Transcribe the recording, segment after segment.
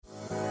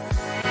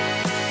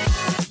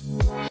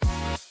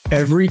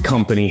Every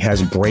company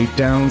has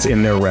breakdowns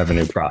in their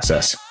revenue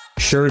process.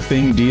 Sure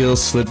thing deals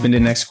slip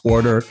into next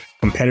quarter,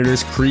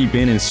 competitors creep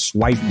in and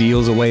swipe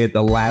deals away at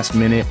the last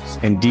minute,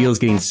 and deals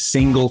getting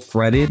single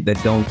threaded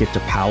that don't get to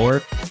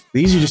power.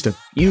 These are just a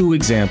few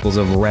examples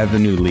of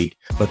revenue leak,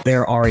 but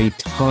there are a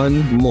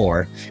ton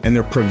more, and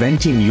they're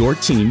preventing your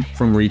team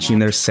from reaching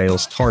their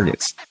sales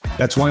targets.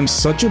 That's why I'm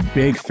such a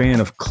big fan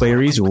of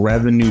Clari's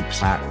revenue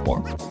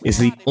platform. It's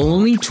the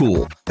only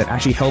tool that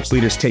actually helps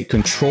leaders take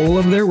control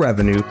of their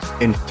revenue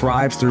and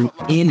thrive through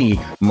any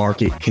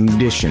market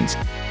conditions,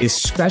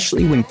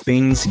 especially when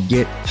things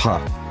get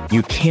tough.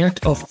 You can't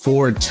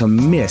afford to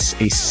miss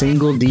a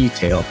single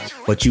detail,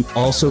 but you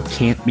also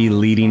can't be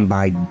leading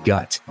by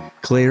gut.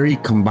 Clari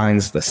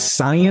combines the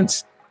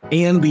science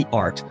and the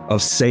art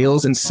of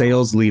sales and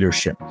sales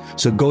leadership.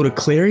 So go to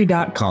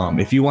Clari.com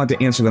if you want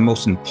to answer the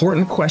most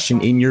important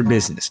question in your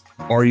business.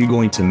 Are you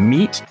going to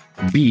meet,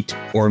 beat,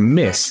 or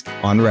miss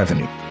on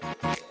revenue?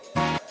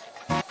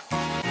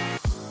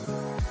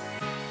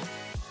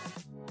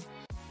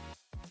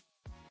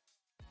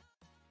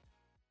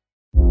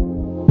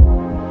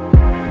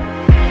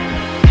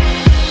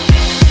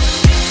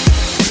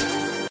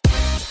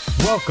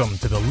 Welcome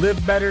to the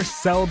Live Better,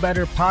 Sell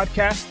Better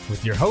podcast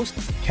with your host,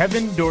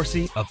 Kevin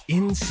Dorsey of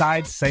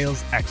Inside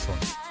Sales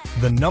Excellence,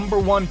 the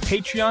 #1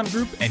 Patreon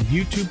group and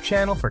YouTube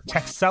channel for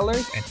tech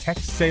sellers and tech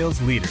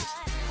sales leaders,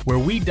 where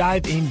we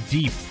dive in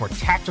deep for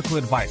tactical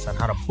advice on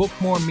how to book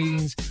more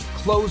meetings,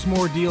 close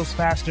more deals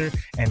faster,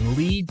 and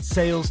lead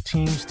sales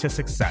teams to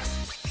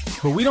success.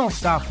 But we don't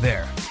stop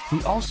there.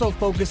 We also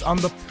focus on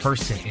the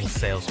person in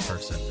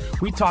salesperson.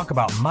 We talk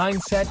about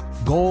mindset,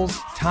 goals,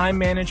 time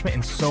management,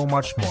 and so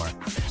much more.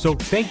 So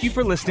thank you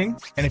for listening.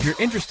 And if you're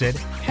interested,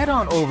 head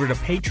on over to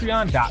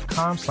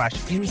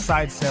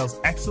patreon.com/inside sales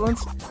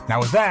excellence.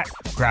 Now with that,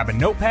 grab a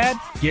notepad,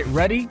 get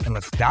ready, and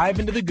let's dive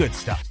into the good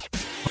stuff.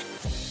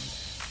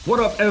 What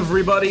up,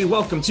 everybody?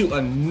 Welcome to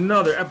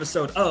another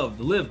episode of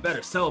the Live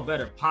Better, Sell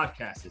Better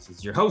podcast. This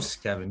is your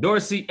host, Kevin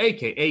Dorsey,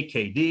 aka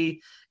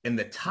KD. And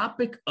the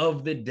topic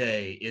of the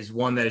day is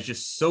one that is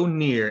just so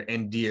near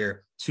and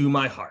dear to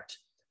my heart: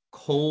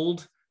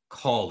 cold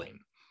calling.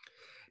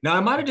 Now, I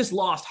might have just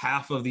lost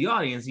half of the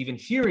audience even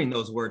hearing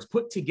those words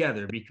put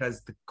together,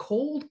 because the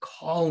cold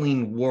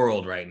calling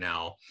world right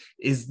now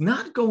is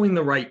not going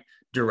the right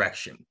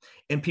direction.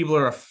 And people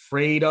are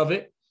afraid of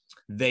it.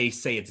 They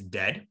say it's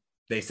dead.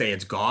 They say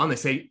it's gone. They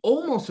say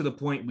almost to the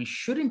point we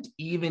shouldn't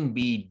even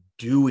be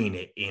doing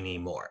it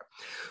anymore.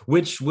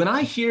 Which, when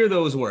I hear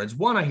those words,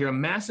 one, I hear a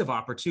massive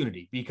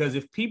opportunity, because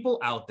if people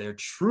out there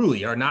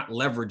truly are not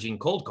leveraging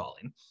cold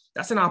calling,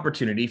 that's an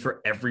opportunity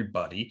for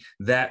everybody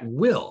that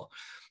will.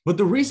 But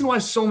the reason why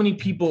so many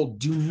people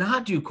do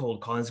not do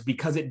cold calling is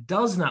because it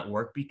does not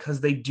work, because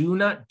they do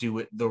not do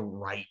it the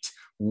right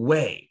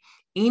way.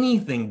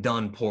 Anything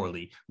done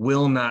poorly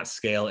will not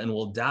scale and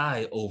will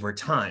die over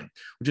time,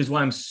 which is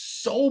why I'm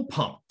so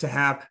pumped to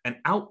have an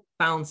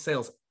outbound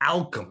sales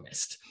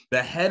alchemist,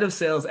 the head of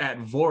sales at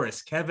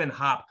Voris, Kevin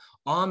Hopp,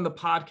 on the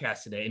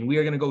podcast today. And we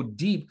are going to go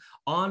deep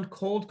on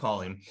cold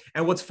calling.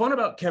 And what's fun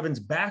about Kevin's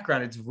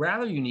background, it's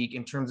rather unique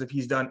in terms of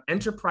he's done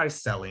enterprise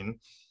selling,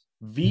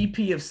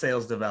 VP of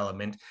sales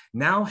development,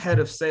 now head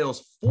of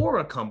sales for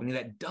a company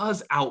that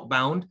does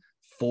outbound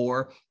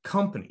for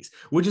companies,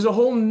 which is a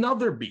whole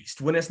nother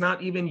beast when it's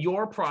not even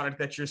your product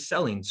that you're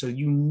selling. So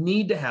you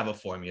need to have a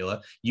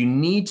formula. You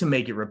need to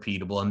make it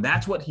repeatable. And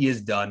that's what he has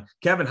done.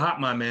 Kevin Hopp,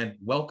 my man,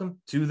 welcome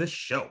to the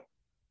show.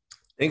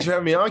 Thanks for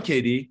having me on,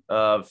 KD.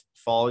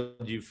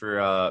 Followed you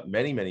for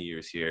many, many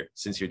years here,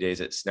 since your days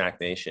at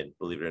Snack Nation,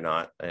 believe it or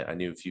not. I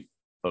knew a few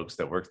folks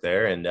that worked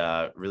there, and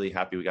really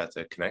happy we got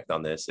to connect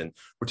on this. And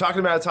we're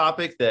talking about a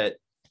topic that,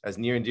 as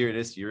near and dear it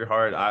is to your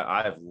heart,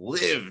 I've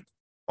lived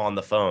on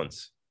the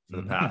phones for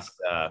the past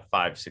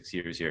 5-6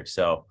 years here.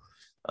 So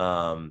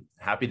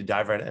happy to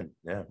dive right in.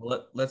 Yeah.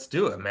 Well, let's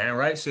do it, man.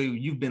 Right. So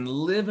you've been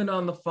living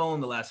on the phone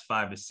the last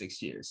 5 to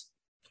 6 years.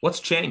 What's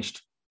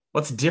changed?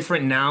 What's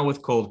different now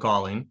with cold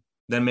calling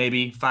than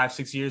maybe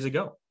 5-6 years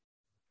ago?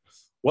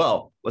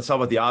 Well, let's talk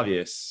about the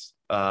obvious.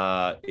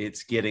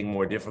 It's getting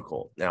more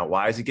difficult. Now,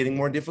 why is it getting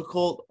more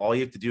difficult? All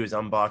you have to do is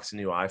unbox a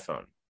new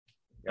iPhone.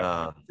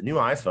 The new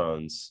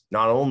iPhones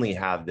not only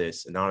have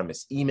this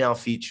anonymous email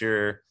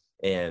feature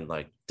and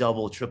like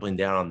tripling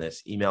down on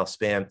this email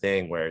spam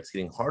thing, where it's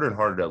getting harder and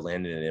harder to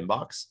land in an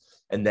inbox,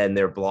 and then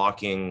they're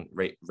blocking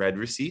read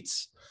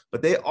receipts,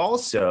 but they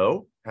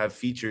also have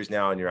features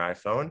now on your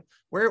iPhone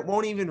where it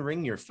won't even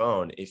ring your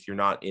phone if you're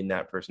not in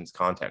that person's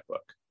contact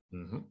book.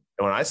 And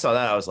when I saw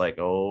that, I was like,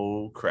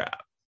 oh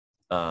crap.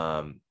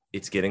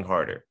 It's getting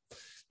harder.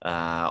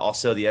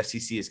 Also, the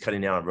FCC is cutting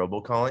down on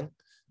robocalling.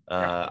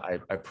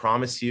 I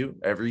promise you,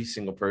 every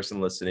single person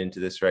listening to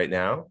this right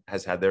now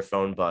has had their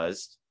phone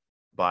buzzed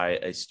by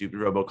a stupid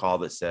robocall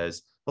that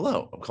says,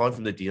 hello, I'm calling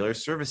from the dealer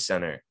service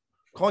center, I'm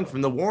calling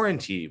from the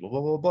warranty, blah,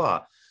 blah, blah,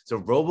 blah. So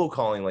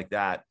robocalling like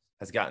that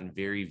has gotten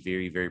very,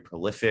 very, very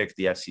prolific.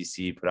 The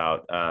FCC put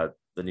out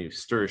the new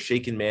stir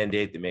shaken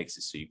mandate that makes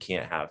it so you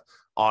can't have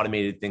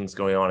automated things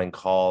going on in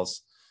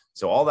calls.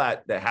 So all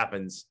that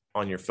happens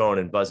on your phone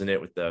and buzzing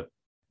it with the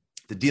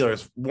the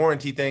dealer's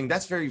warranty thing,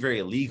 that's very, very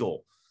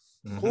illegal.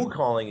 Cold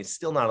calling is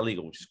still not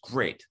illegal, which is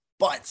great.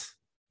 But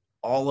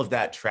all of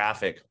that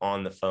traffic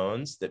on the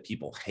phones that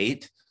people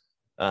hate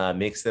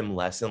makes them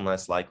less and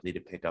less likely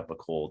to pick up a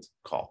cold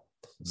call.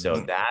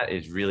 So that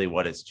is really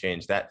what has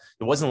changed. That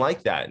it wasn't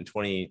like that in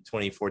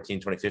 2014,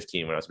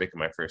 2015 when I was making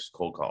my first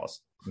cold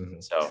calls.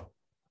 So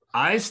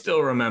I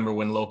still remember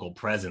when Local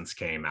Presence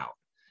came out,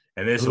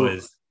 and this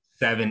was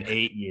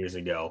 7-8 years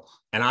ago.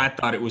 And I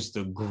thought it was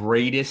the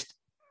greatest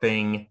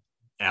thing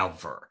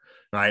ever,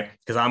 right?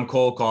 Because I'm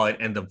cold calling.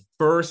 And the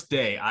first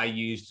day I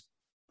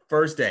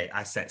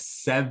set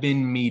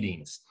 7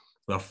 meetings.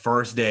 The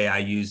first day I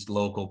used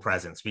Local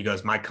Presence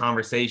because my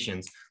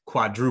conversations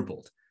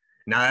quadrupled.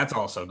 Now that's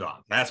also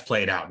gone. That's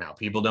played out now.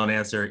 People don't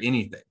answer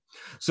anything.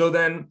 So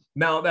then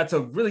now that's a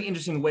really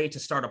interesting way to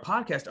start a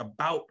podcast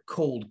about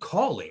cold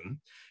calling,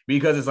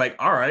 because it's like,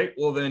 all right,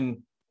 well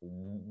then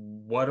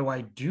what do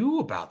I do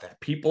about that?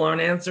 People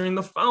aren't answering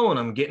the phone.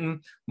 I'm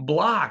getting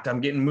blocked.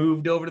 I'm getting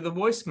moved over to the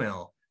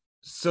voicemail.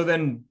 So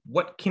then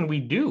what can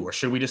we do? Or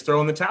should we just throw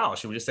in the towel?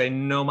 Should we just say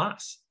no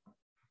mas?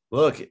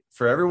 Look,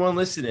 for everyone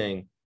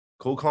listening,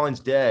 cold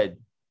calling's dead.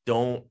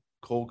 Don't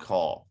cold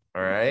call.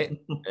 All right.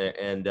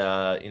 And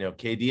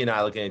KD and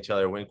I looking at each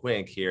other, wink,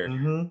 wink here.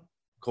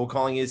 Cold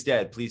calling is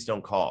dead. Please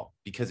don't call.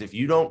 Because if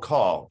you don't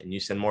call and you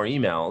send more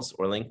emails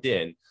or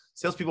LinkedIn,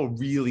 salespeople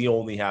really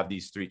only have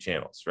these 3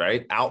 channels,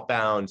 right?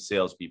 Outbound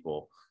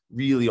salespeople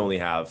really only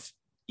have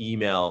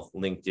email,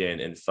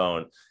 LinkedIn, and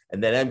phone.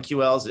 And then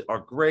MQLs are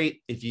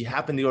great. If you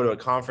happen to go to a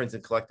conference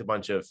and collect a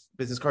bunch of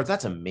business cards,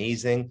 that's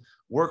amazing.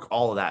 Work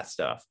all of that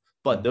stuff.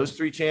 But those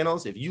 3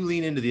 channels, if you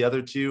lean into the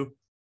other 2,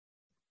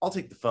 I'll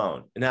take the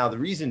phone. And now the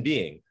reason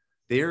being,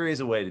 there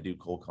is a way to do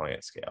cold calling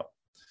at scale.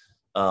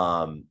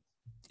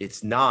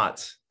 It's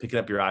not picking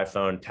up your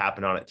iPhone,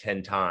 tapping on it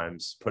 10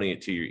 times, putting it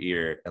to your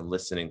ear and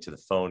listening to the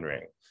phone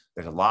ring.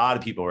 There's a lot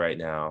of people right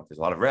now. There's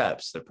a lot of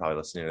reps. They're probably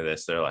listening to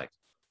this. They're like,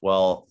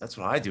 well, that's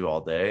what I do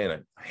all day.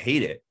 And I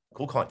hate it.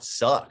 Cold calling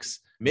sucks.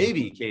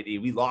 Maybe,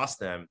 KD, we lost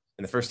them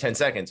in the first 10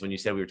 seconds when you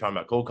said we were talking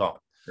about cold calling.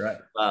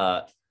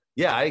 Right.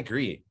 Yeah, I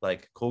agree.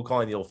 Like cold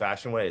calling the old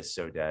fashioned way is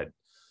so dead.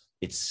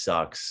 It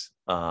sucks.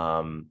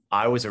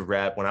 I was a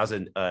rep when I was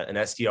an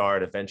SDR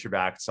at a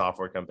venture-backed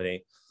software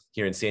company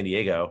here in San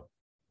Diego.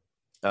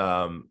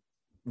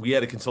 We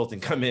had a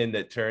consultant come in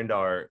that turned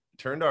our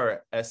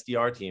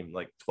SDR team,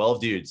 like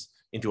 12 dudes,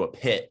 into a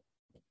pit,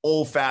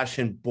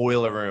 old-fashioned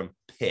boiler room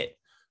pit.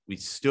 We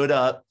stood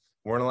up,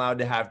 weren't allowed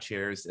to have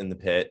chairs in the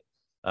pit.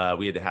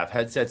 We had to have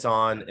headsets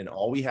on, and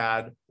all we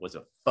had was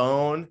a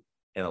phone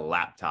and a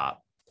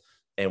laptop.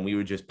 And we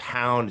would just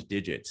pound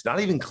digits, not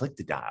even click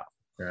the dial.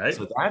 Right.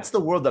 So that's the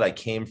world that I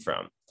came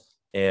from.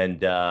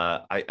 And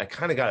I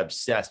kind of got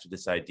obsessed with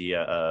this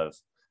idea of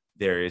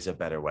there is a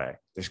better way.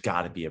 There's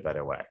got to be a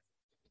better way.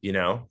 You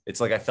know,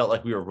 it's like I felt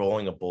like we were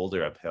rolling a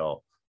boulder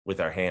uphill with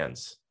our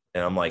hands.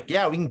 And I'm like,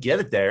 yeah, we can get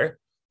it there,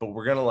 but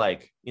we're going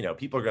to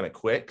people are going to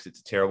quit because it's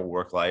a terrible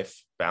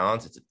work-life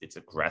balance. It's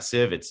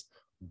aggressive. It's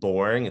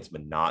boring. It's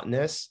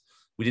monotonous.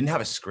 We didn't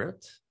have a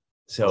script.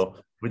 So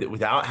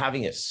without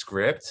having a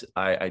script,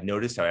 I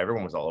noticed how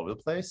everyone was all over the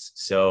place.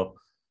 So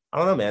I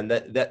don't know, man,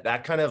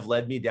 that kind of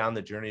led me down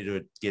the journey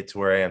to get to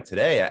where I am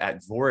today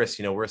at Voris.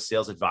 We're a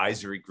sales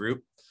advisory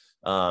group.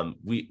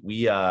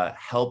 We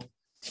help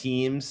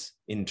teams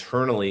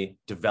internally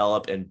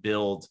develop and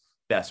build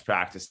best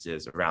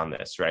practices around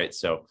this, right?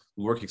 So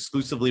we work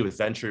exclusively with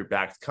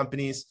venture-backed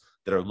companies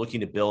that are looking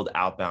to build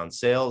outbound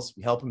sales.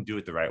 We help them do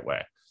it the right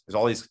way. There's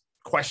all these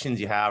questions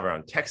you have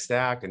around tech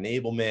stack,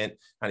 enablement,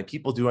 how many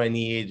people do I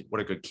need?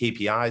 What are good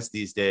KPIs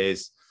these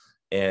days?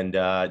 And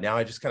now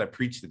I just kind of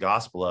preach the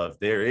gospel of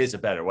there is a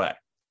better way.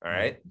 All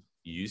right.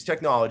 You use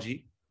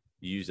technology,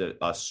 you use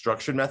a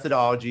structured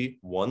methodology,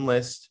 one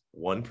list,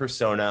 one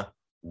persona,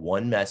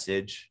 one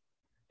message,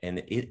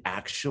 and it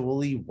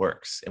actually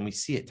works. And we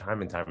see it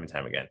time and time and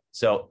time again.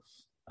 So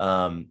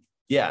to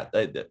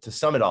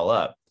sum it all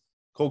up,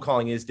 cold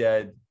calling is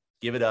dead.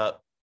 Give it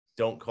up.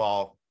 Don't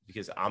call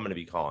because I'm going to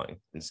be calling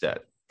instead.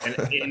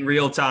 And in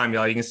real time,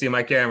 y'all, you can see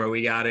my camera.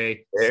 We got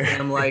a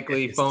scam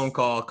likely phone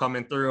call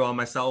coming through on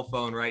my cell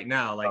phone right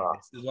now. Like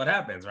this is what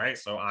happens, right?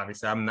 So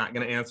obviously I'm not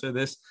going to answer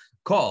this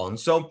call. And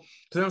so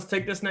let's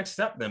take this next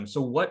step then.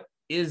 So what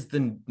is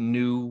the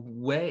new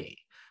way,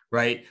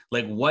 right?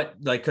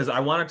 Because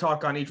I want to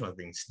talk on each one of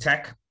things,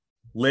 tech,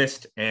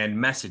 list, and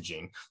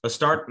messaging. Let's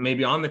start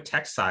maybe on the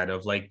tech side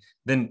of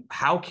then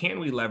how can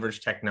we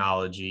leverage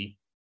technology,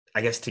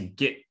 I guess, to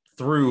get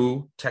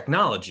through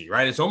technology,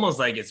 right? It's almost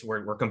like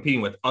we're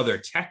competing with other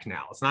tech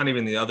now. It's not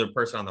even the other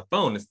person on the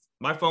phone. It's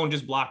my phone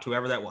just blocked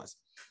whoever it was.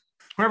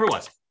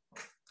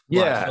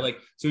 Yeah.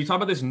 So you talk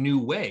about this new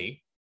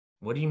way.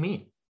 What do you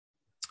mean?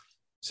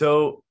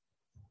 So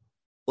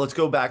let's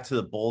go back to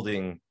the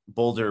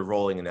boulder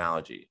rolling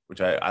analogy, which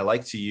I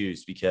like to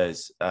use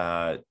because,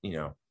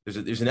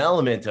 there's an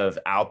element of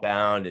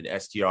outbound and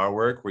SDR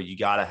work where you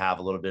got to have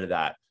a little bit of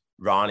that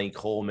Ronnie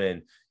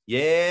Coleman.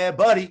 Yeah,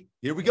 buddy,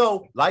 here we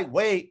go.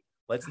 Lightweight.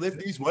 Let's lift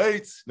these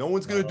weights. No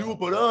one's going to do it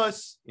but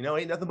us.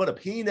 Ain't nothing but a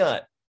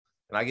peanut.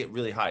 and I get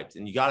really hyped.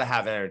 And you got to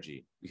have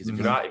energy, because if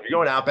you're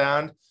going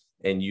outbound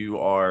and you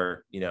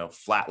are,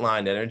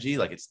 flatlined energy,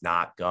 like it's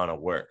not gonna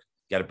work.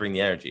 You got to bring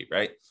the energy,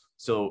 right?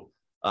 So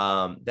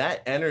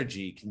that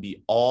energy can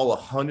be all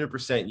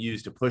 100%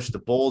 used to push the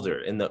boulder.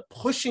 And the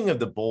pushing of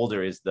the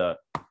boulder is the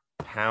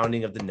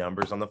pounding of the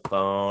numbers on the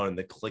phone and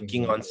the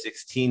clicking on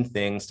 16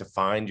 things to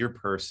find your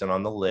person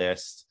on the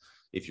list.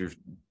 If you're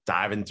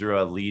diving through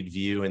a lead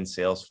view in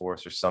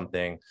Salesforce or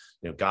something,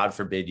 God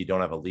forbid you don't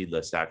have a lead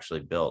list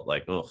actually built,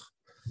 like,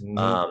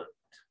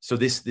 so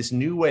this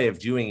new way of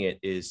doing it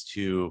is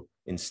to,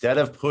 instead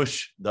of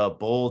push the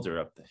boulder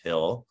up the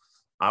hill,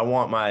 I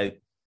want my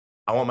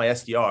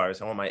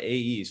SDRs, I want my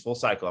AEs, full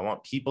cycle. I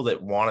want people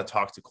that want to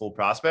talk to cold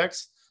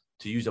prospects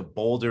to use a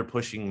boulder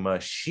pushing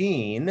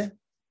machine,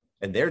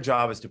 and their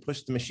job is to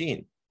push the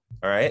machine.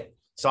 All right.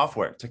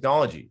 Software,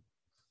 technology.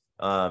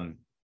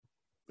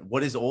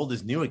 What is old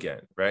is new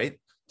again, right?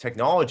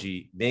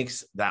 Technology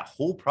makes that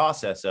whole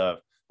process of,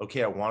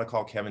 okay, I want to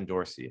call Kevin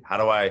Dorsey. How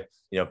do I,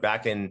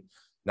 back in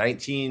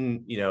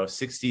 60s,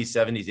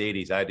 70s,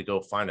 80s, I had to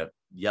go find a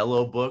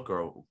yellow book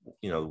or,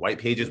 white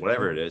pages,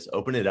 whatever it is,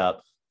 open it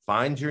up,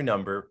 find your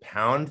number,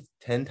 pound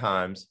 10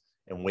 times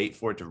and wait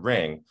for it to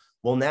ring.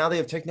 Well, now they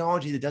have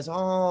technology that does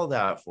all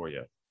that for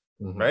you,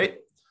 right?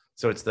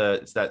 So it's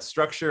that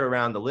structure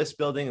around the list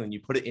building, and then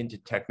you put it into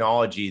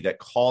technology that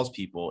calls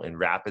people in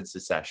rapid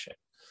succession.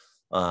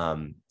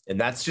 And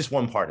that's just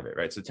one part of it,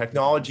 right? So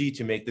technology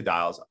to make the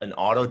dials, an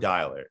auto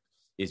dialer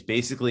is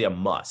basically a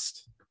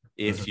must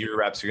if your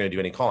reps are going to do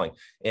any calling.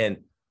 And,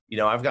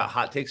 I've got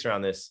hot takes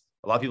around this.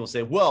 A lot of people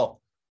say,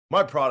 well,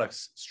 my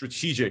product's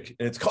strategic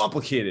and it's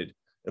complicated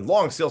and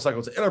long sales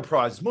cycles,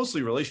 enterprise is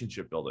mostly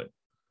relationship building.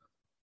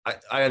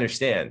 I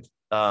understand.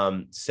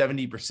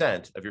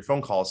 70% of your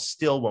phone calls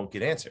still won't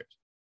get answered.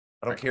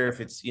 I don't care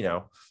if it's,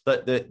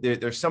 but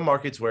there's some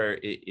markets where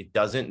it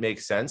doesn't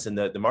make sense. And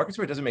the markets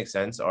where it doesn't make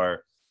sense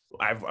are,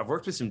 I've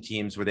worked with some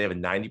teams where they have a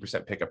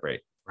 90% pickup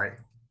rate. Right.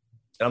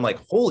 And I'm like,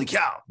 holy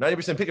cow,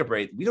 90% pickup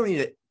rate. We don't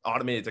need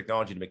automated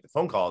technology to make the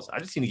phone calls. I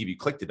just need to give you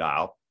click to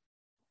dial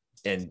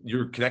and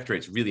your connect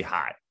rate's really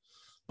high.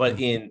 But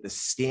in the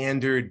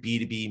standard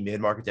B2B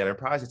mid-market to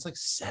enterprise, it's like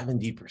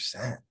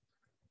 70%.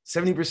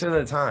 70% of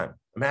the time.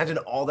 Imagine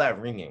all that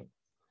ringing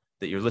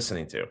that you're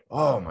listening to.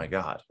 Oh my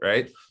God,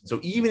 right? So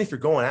even if you're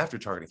going after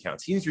target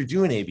accounts, even if you're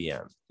doing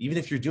ABM, even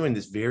if you're doing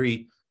this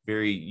very,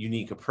 very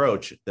unique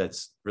approach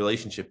that's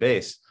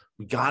relationship-based,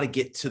 we got to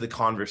get to the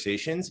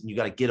conversations, and you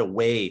got to get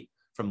away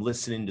from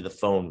listening to the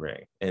phone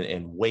ring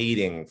and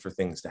waiting for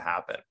things to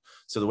happen.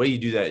 So the way you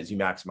do that is you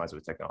maximize it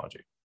with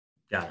technology.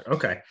 Got it.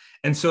 Okay.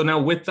 And so now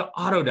with the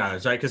auto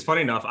dialers, right? Because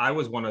funny enough, I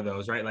was one of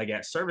those, right? Like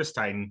at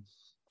ServiceTitan,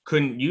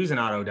 couldn't use an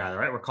auto dialer,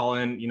 right? We're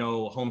calling,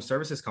 home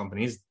services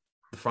companies.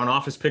 The front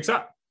office picks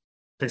up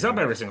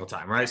every single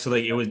time, right? So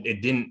like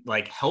it didn't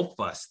like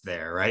help us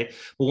there, right?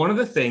 But one of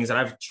the things that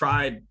I've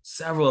tried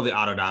several of the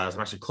auto dialers,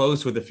 I'm actually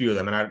close with a few of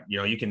them, and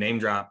you can name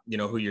drop,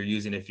 who you're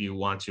using if you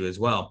want to as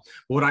well.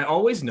 But what I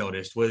always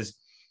noticed was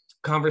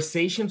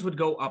conversations would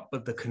go up,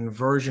 but the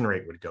conversion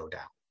rate would go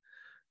down,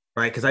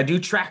 right? Because I do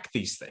track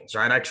these things,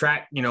 right? I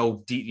track,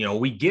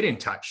 we get in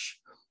touch.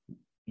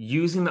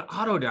 Using the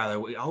auto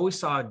dialer, we always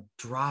saw a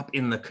drop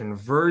in the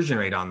conversion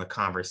rate on the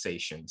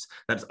conversations.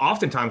 That's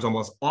oftentimes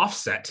almost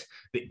offset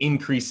the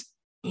increase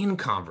in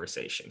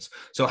conversations.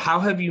 So how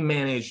have you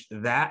managed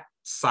that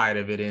side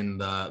of it in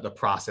the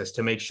process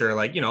to make sure,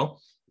 like,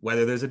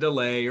 whether there's a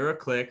delay or a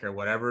click or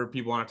whatever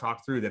people want to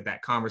talk through,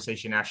 that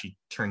conversation actually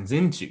turns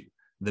into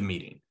the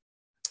meeting?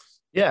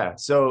 Yeah.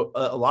 So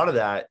a lot of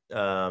that,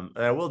 and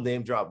I will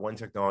name drop one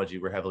technology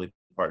we're heavily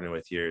partnering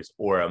with here is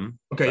Orem.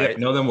 Okay. Right? Yeah,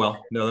 know them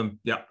well. Know them.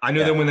 Yeah. I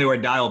knew them when they were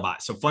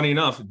Dialbot. So funny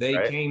enough,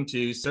 they came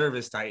to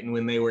ServiceTitan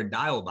when they were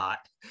Dialbot.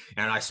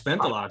 And I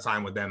spent a lot of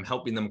time with them,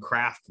 helping them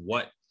craft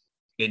what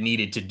it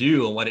needed to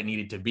do and what it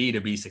needed to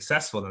be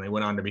successful. And they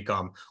went on to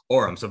become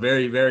Orem. So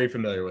very, very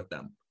familiar with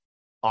them.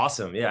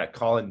 Awesome. Yeah.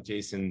 Colin,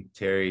 Jason,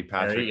 Terry,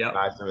 Patrick,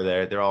 guys over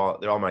there. They're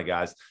all my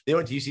guys. They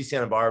went to UC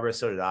Santa Barbara.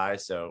 So did I.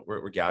 So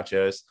we're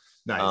gauchos.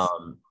 Nice.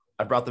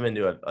 I brought them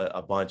into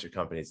a bunch of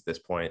companies at this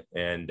point.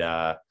 And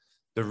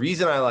the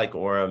reason I like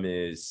Orem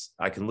is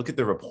I can look at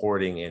the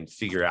reporting and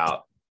figure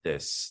out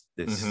this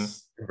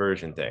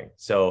conversion thing.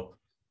 So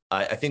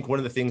I think one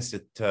of the things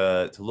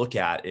to look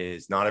at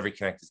is not every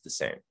connect is the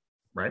same.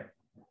 Right.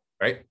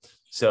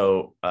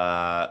 So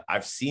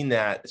I've seen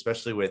that,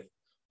 especially with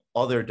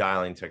other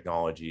dialing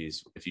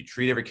technologies. If you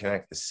treat every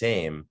connect the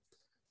same,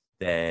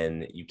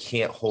 then you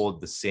can't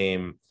hold the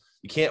same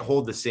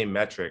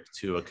metric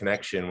to a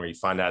connection where you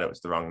find out it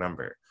was the wrong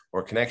number, or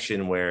a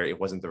connection where it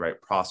wasn't the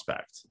right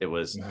prospect. It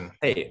was,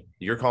 hey,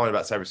 you're calling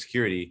about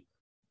cybersecurity.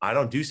 I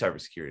don't do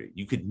cybersecurity.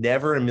 You could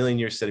never in a million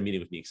years set a meeting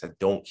with me because I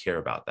don't care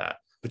about that.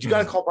 But you got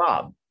to call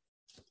Bob,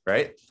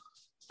 right?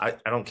 I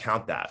don't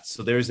count that.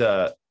 So there's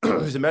a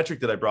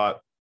metric that I brought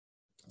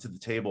to the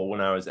table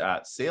when I was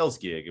at Sales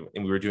Gig,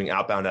 and we were doing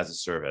outbound as a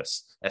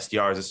service,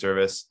 SDR as a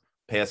service,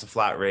 pay us a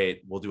flat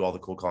rate. We'll do all the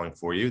cold calling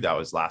for you. That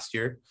was last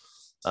year.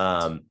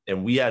 And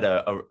we had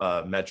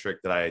a metric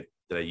that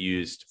that I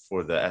used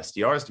for the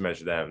SDRs to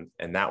measure them,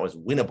 and that was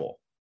winnable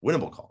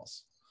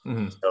calls.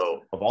 Mm-hmm.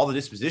 So of all the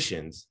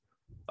dispositions,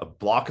 a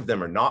block of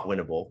them are not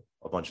winnable.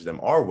 A bunch of them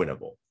are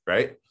winnable,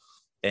 right?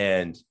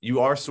 And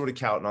you are sort of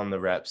counting on the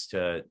reps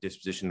to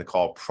disposition the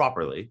call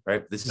properly,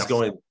 right? This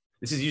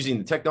is using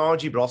the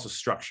technology, but also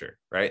structure,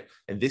 right?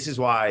 And this is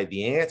why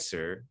the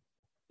answer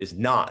is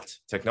not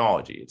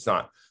technology. It's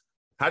not,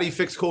 how do you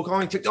fix cold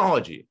calling?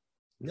 Technology.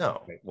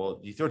 No. Well,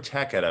 you throw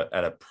tech at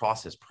a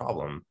process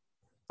problem,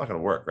 it's not going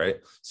to work, right?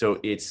 So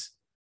it's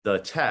the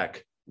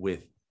tech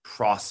with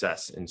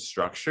process and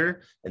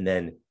structure, and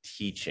then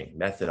teaching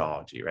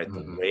methodology, right?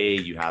 The way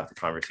you have the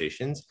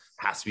conversations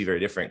has to be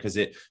very different, because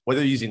whether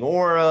you're using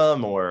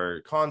Orem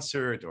or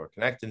Concert or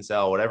Connect and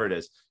Sell, whatever it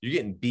is, you're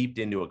getting beeped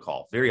into a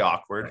call. Very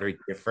awkward, very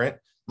different.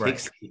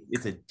 It's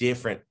a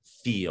different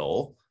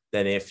feel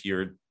than if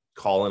you're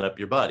calling up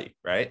your buddy,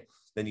 right?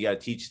 Then you got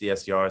to teach the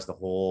SDRs the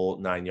whole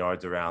 9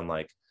 yards around,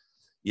 like,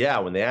 yeah,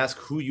 when they ask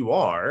who you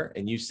are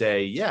and you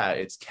say, yeah,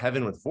 it's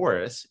Kevin with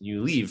Forrest,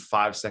 you leave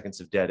 5 seconds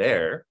of dead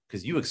air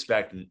because you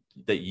expect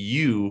that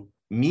you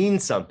mean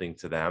something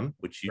to them,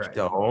 which you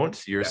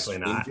don't. You're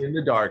in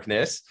the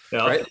darkness,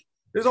 right?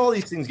 There's all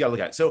these things you got to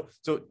look at. So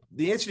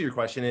the answer to your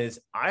question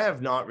is, I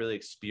have not really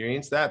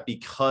experienced that,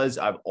 because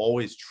I've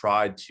always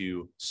tried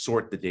to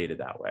sort the data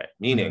that way.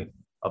 Meaning,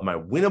 of my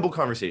winnable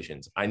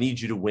conversations, I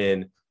need you to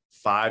win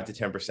 5 to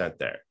 10%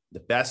 there. The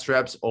best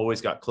reps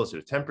always got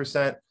closer to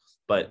 10%,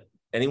 but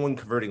anyone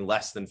converting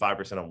less than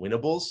 5% on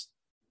winnables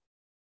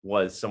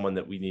was someone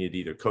that we needed to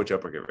either coach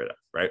up or get rid of,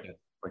 right?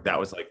 Like that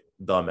was like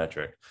the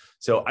metric.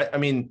 So I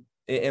mean,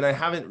 and I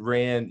haven't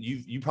ran,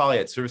 you probably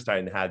at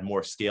ServiceTitan had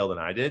more scale than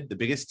I did. The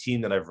biggest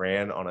team that I've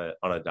ran on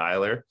a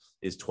dialer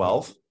is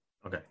 12.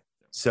 Okay.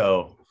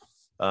 So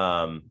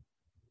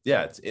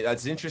yeah,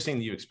 it's interesting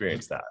that you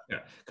experienced that.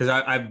 Yeah, because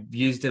I've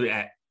used it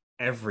at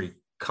every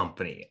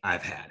company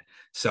I've had.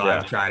 So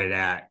I've tried it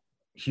at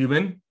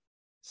Human,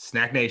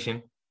 Snack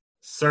Nation,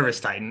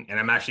 ServiceTitan, and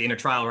I'm actually in a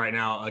trial right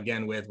now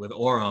again with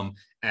Orem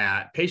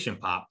at Patient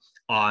Pop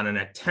on an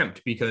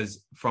attempt,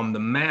 because from the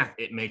math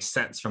it makes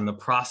sense, from the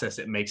process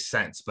it makes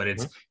sense, but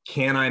it's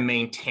can I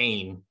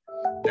maintain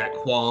that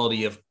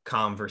quality of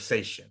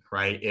conversation,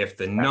 right? If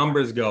the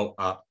numbers go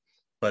up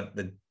but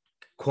the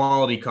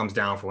quality comes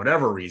down for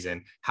whatever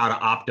reason, how to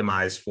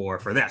optimize for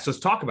that. So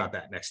let's talk about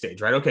that next stage,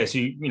 right? Okay, so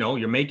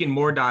you're making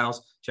more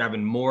dials, you're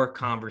having more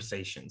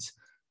conversations.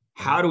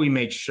 How do we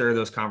make sure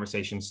those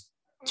conversations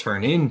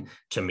turn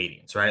into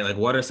meetings, right? Like,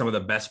 what are some of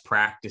the best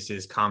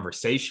practices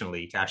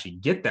conversationally to actually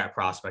get that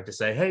prospect to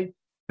say, hey,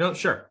 no,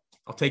 sure,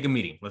 I'll take a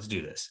meeting. Let's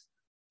do this.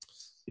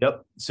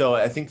 Yep. So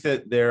I think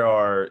that there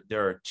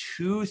are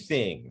two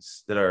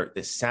things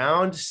that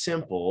sound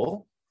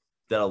simple,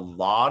 that a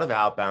lot of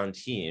outbound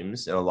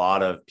teams and a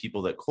lot of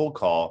people that cold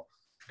call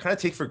kind of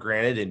take for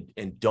granted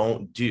and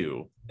don't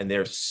do. And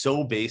they're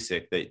so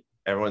basic that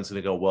everyone's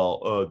going to go,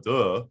 well,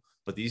 duh.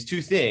 But these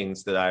two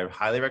things that I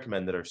highly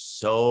recommend that are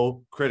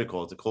so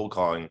critical to cold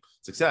calling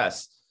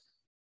success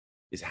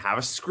is have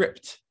a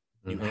script.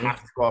 You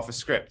have to go off a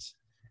script.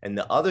 And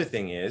the other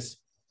thing is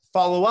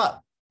follow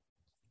up.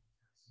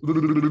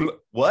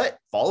 What?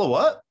 Follow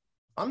up?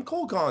 I'm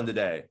cold calling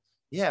today.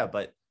 Yeah,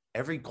 but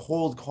every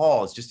cold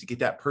call is just to get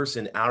that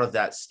person out of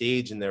that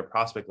stage in their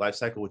prospect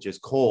lifecycle, which is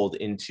cold,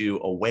 into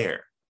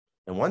aware.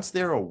 And once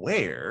they're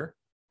aware,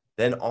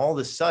 then all of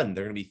a sudden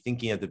they're going to be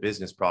thinking of the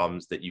business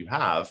problems that you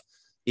have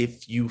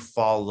if you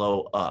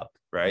follow up,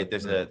 right?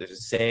 There's a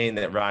saying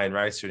that Ryan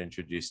Reiser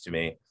introduced to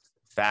me: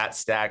 fat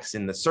stacks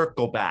in the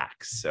circle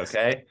backs.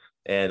 Okay.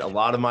 And a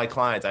lot of my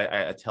clients,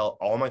 I tell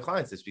all my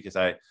clients this, because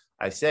I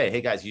say,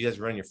 hey guys, you guys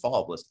run your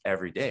follow-up list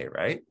every day,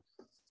 right?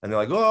 And they're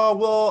like, oh,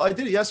 well, I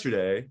did it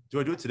yesterday. Do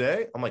I do it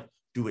today? I'm like,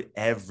 do it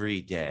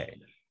every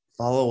day.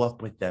 Follow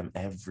up with them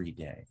every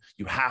day.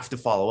 You have to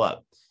follow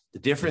up. The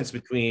difference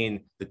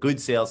between the good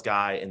sales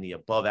guy and the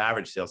above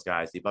average sales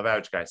guy is the above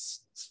average guy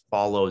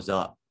follows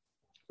up,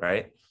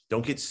 right?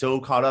 Don't get so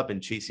caught up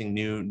in chasing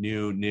new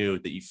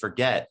that you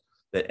forget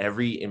that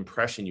every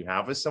impression you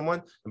have with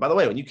someone. And by the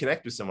way, when you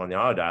connect with someone on the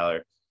auto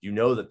dialer, you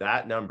know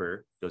that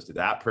number goes to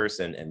that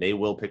person and they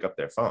will pick up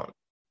their phone.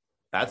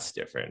 That's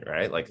different,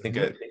 right? Like think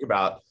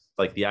about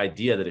like the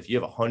idea that if you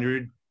have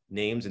 100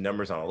 names and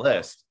numbers on a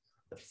list,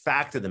 the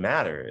fact of the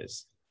matter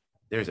is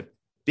there's a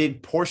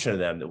big portion of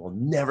them that will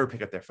never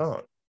pick up their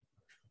phone,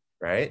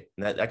 right?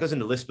 And that goes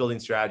into list building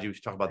strategy. We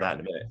should talk about that in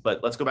a minute.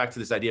 But let's go back to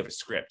this idea of a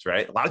script,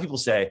 right? A lot of people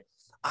say,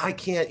 I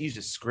can't use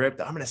a script.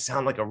 I'm going to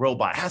sound like a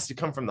robot. It has to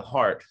come from the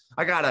heart.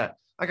 I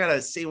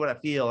gotta say what I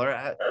feel,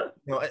 or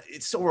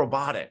it's so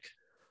robotic.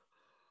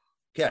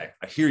 Okay,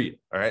 I hear you.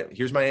 All right,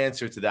 here's my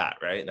answer to that,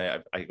 right?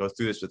 And I go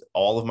through this with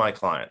all of my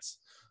clients.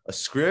 A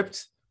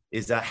script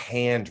is a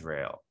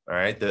handrail, all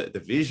right?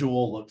 The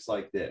visual looks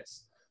like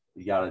this.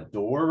 You got a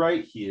door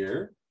right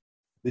here.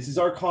 This is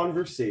our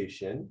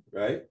conversation,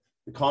 right?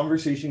 The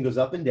conversation goes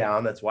up and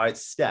down. That's why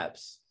it's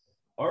steps.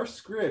 Our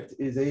script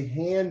is a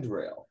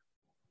handrail.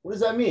 What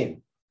does that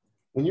mean?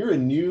 When you're a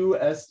new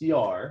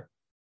SDR,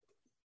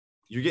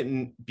 you're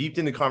getting beeped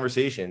into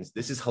conversations.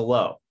 This is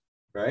hello,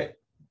 right?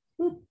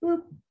 Boop,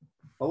 boop.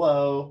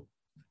 hello.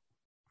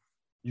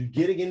 You're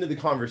getting into the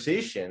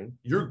conversation.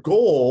 Your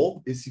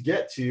goal is to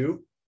get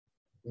to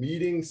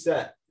meeting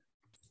set,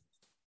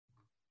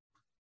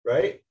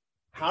 right?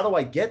 How do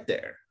I get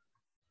there?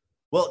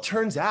 Well, it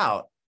turns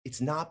out it's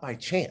not by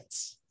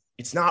chance.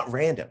 It's not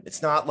random.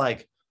 It's not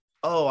like,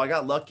 oh, I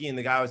got lucky and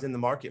the guy was in the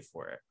market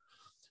for it.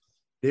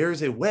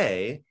 There's a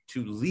way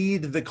to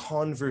lead the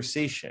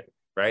conversation,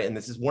 right? And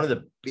this is one of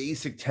the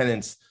basic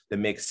tenets that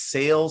makes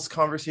sales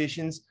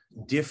conversations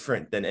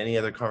different than any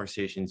other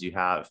conversations you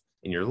have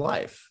in your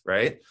life,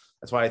 right?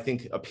 That's why I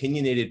think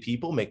opinionated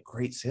people make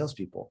great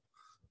salespeople.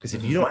 Because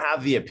if you don't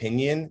have the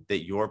opinion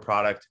that your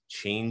product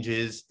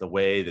changes the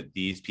way that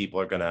these people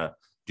are going to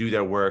do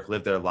their work,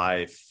 live their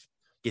life,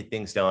 get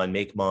things done,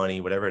 make money,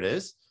 whatever it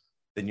is,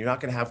 then you're not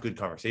going to have good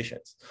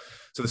conversations.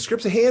 So the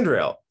script's a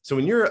handrail. So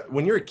when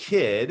you're a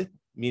kid,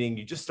 meaning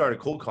you just started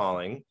cold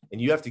calling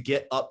and you have to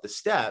get up the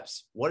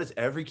steps, what does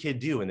every kid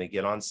do when they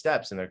get on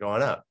steps and they're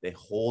going up? They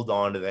hold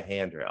on to the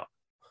handrail.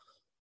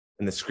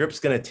 And the script's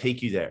going to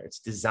take you there. It's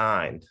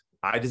designed.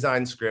 I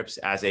design scripts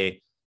as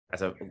a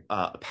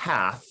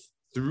path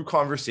through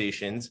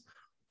conversations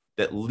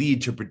that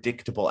lead to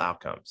predictable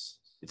outcomes.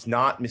 It's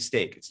not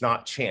mistake. It's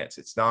not chance.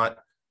 It's not,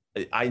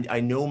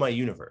 I know my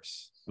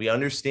universe. We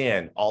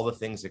understand all the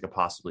things they could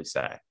possibly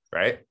say,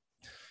 right?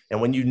 And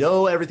when you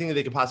know everything that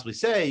they could possibly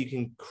say, you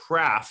can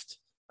craft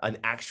an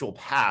actual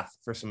path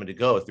for someone to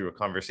go through a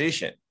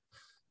conversation.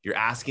 You're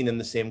asking them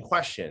the same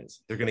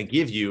questions. They're going to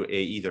give you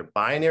a either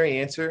binary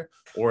answer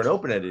or an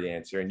open-ended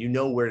answer, and you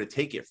know where to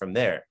take it from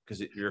there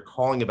because you're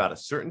calling about a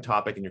certain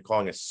topic and you're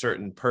calling a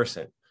certain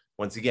person.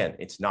 Once again,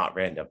 it's not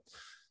random.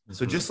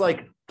 So just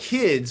like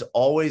kids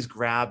always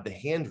grab the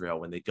handrail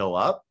when they go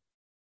up,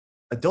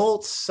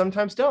 adults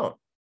sometimes don't,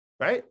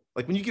 right?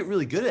 Like when you get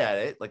really good at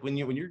it, like when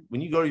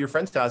you go to your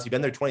friend's house, you've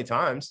been there 20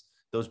 times,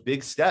 those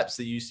big steps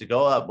that you used to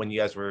go up when you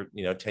guys were,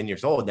 10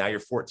 years old, now you're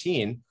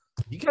 14,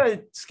 you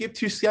gotta skip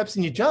 2 steps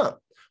and you jump.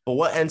 But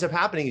what ends up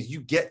happening is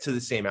you get to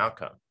the same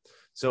outcome.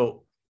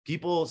 So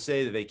people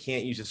say that they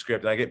can't use a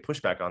script, and I get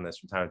pushback on this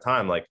from time to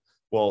time, like,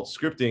 well,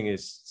 scripting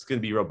it's going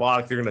to be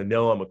robotic. They're going to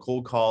know I'm a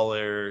cold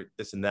caller,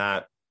 this and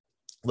that.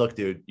 Look,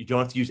 dude, you don't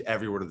have to use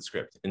every word of the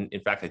script. And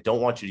in fact, I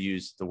don't want you to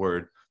use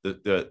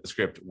the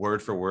script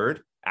word for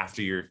word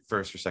after your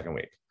first or second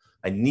week.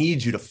 I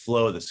need you to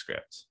flow the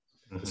script.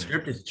 The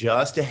script is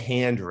just a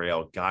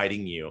handrail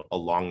guiding you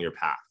along your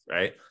path,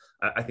 right?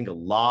 I think a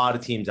lot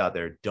of teams out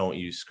there don't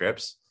use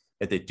scripts.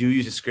 If they do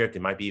use a script,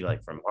 it might be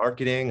like from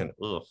marketing, and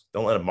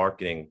don't let a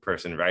marketing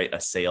person write a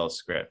sales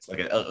script, like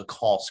a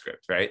call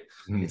script, right?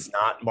 It's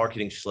not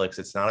marketing schlicks.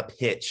 It's not a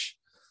pitch.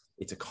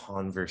 It's a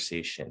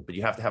conversation, but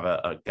you have to have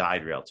a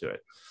guide rail to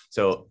it.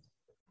 So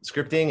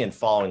scripting and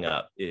following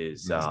up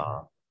is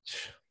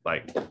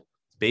like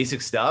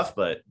basic stuff,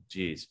 but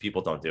geez,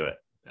 people don't do it.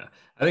 Yeah.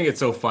 I think it's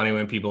so funny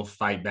when people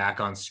fight back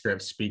on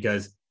scripts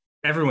because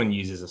everyone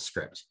uses a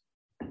script.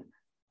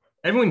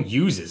 Everyone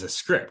uses a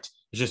script.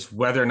 It's just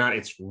whether or not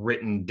it's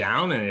written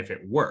down and if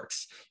it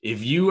works.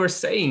 If you are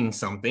saying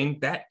something,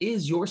 that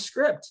is your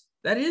script.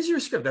 That is your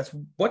script. That's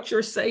what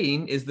you're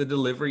saying is the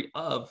delivery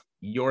of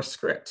your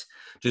script.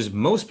 Just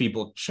most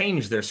people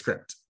change their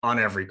script on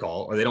every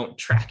call, or they don't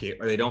track it,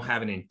 or they don't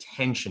have an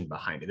intention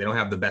behind it. They don't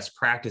have the best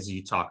practices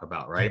you talk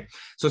about, right?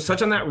 So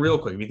touch on that real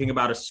quick. If you think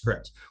about a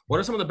script, what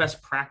are some of the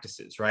best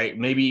practices, right?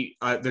 Maybe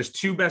there's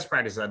 2 best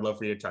practices I'd love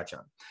for you to touch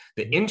on: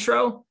 the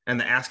intro and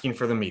the asking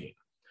for the meeting.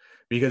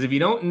 Because if you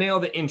don't nail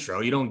the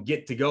intro, you don't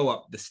get to go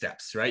up the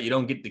steps, right? You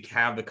don't get to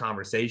have the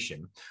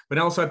conversation. But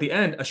also at the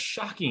end, a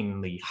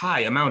shockingly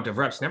high amount of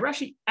reps never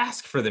actually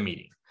ask for the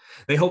meeting.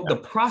 They hope the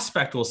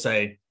prospect will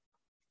say,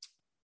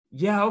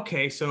 yeah,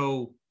 okay,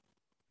 so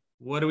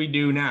what do we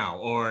do now?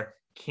 Or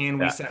can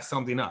we set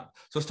something up?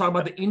 So let's talk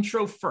about the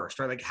intro first,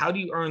 right? Like, how do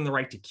you earn the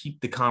right to keep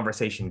the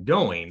conversation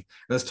going?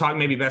 Let's talk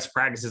maybe best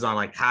practices on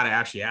like how to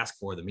actually ask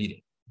for the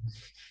meeting.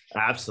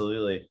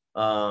 Absolutely.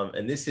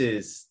 And this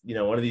is,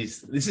 one of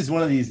these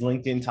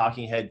LinkedIn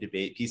talking head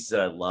debate pieces that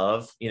I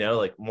love,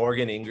 like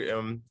Morgan J.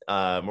 Ingram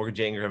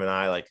and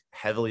I like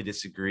heavily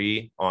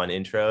disagree on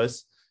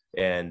intros.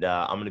 And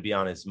I'm going to be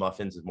on his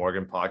Muffins with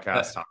Morgan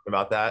podcast talking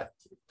about that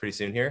pretty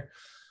soon here.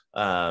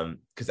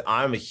 Because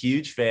I'm a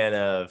huge fan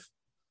of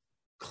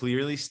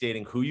clearly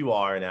stating who you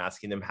are and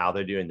asking them how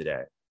they're doing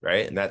today.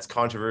 Right. And that's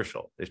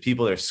controversial. There's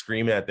people that are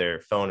screaming at their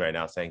phone right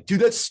now saying,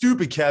 dude, that's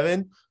stupid,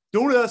 Kevin.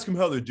 Don't ask them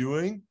how they're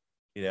doing.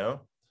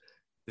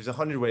 There's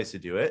 100 ways to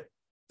do it.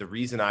 The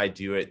reason I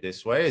do it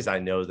this way is I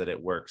know that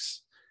it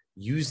works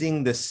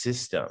using the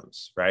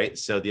systems, right?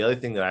 So the other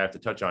thing that I have to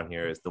touch on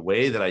here is the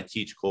way that I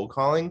teach cold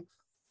calling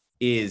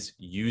is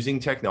using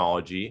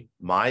technology,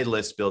 my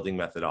list building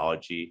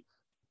methodology,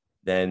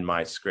 then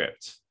my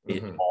script.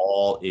 It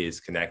all is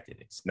connected.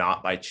 It's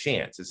not by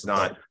chance. It's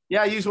not,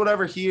 use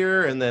whatever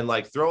here and then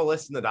like throw a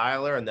list in the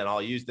dialer and then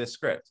I'll use this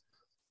script.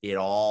 It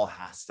all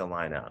has to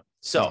line up.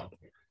 So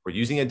we're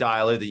using a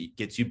dialer that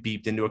gets you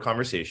beeped into a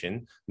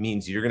conversation,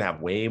 means you're going to have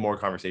way more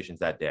conversations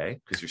that day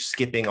because you're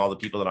skipping all the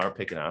people that aren't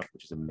picking up,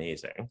 which is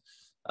amazing.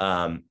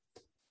 I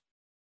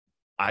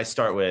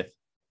start with,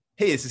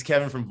 Hey, this is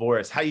Kevin from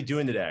Voris. How you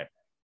doing today?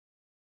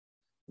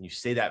 And you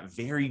say that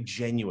very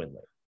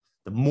genuinely.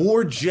 The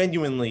more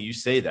genuinely you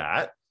say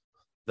that,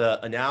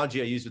 the analogy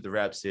I use with the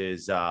reps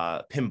is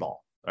pinball.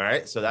 All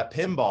right. So that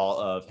pinball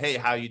of, hey,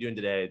 how are you doing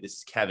today? This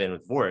is Kevin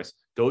with Voris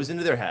goes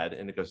into their head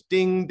and it goes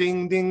ding,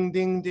 ding, ding,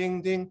 ding,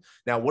 ding, ding.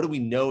 Now, what do we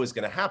know is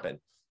going to happen?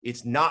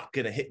 It's not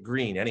going to hit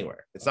green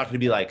anywhere. It's not going to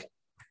be like,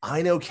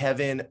 I know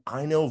Kevin,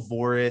 I know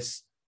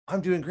Voris,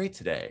 I'm doing great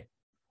today.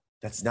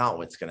 That's not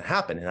what's going to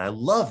happen. And I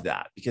love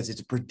that because it's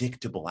a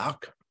predictable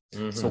outcome.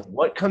 Mm-hmm. So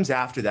what comes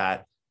after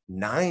that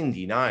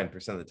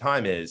 99% of the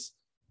time is,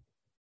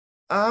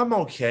 I'm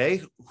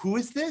okay. Who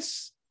is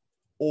this?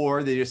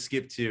 Or they just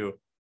skip to,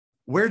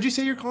 where'd you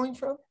say you're calling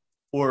from?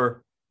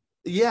 Or,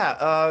 yeah,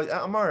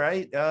 I'm all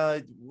right.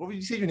 What would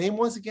you say your name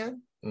was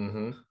again?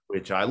 Mm-hmm.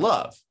 Which I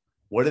love.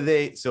 What do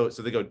they? So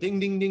they go ding,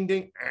 ding, ding,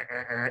 ding,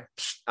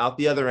 out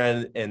the other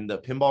end, and the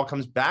pinball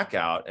comes back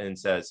out and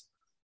says,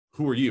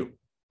 who are you?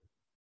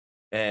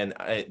 And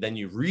then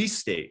you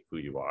restate who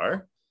you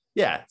are.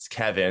 Yeah, it's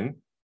Kevin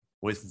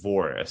with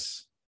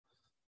Voris.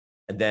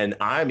 And then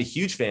I'm a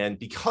huge fan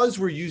because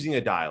we're using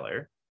a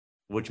dialer,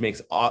 which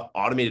makes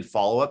automated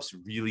follow-ups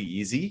really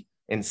easy,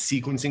 and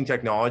sequencing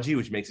technology,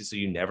 which makes it so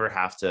you never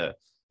have to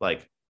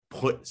like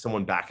put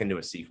someone back into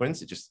a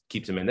sequence. It just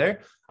keeps them in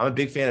there. I'm a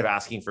big fan of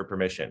asking for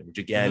permission, which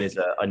again is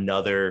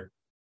another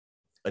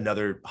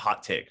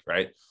hot take,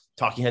 right?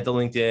 Talking head to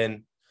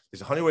LinkedIn. There's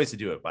 100 ways to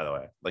do it, by the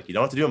way. Like, you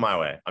don't have to do it my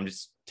way. I'm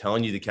just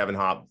telling you the Kevin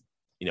Hop,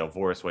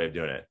 Voris way of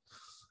doing it.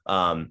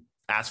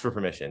 Ask for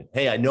permission.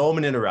 Hey, I know I'm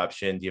an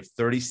interruption. Do you have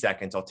 30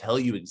 seconds? I'll tell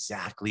you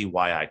exactly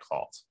why I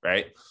called,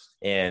 right?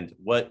 And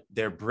what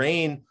their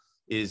brain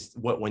is,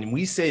 when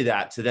we say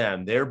that to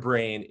them, their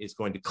brain is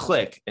going to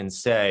click and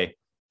say,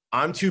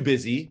 I'm too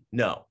busy.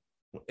 No.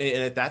 And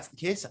if that's the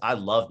case, I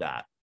love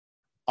that.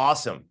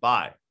 Awesome.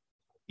 Bye.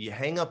 You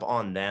hang up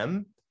on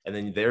them, and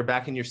then they're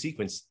back in your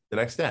sequence the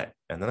next day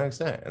and the next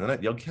day, and then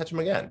you'll catch them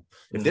again.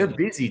 If they're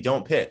busy,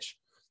 don't pitch.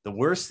 The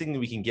worst thing that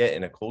we can get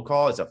in a cold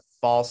call is a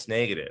false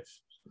negative.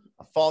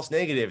 A false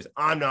negative is,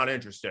 I'm not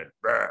interested.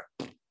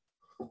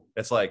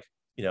 It's like,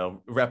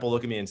 rep will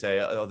look at me and say,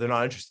 oh, they're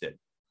not interested.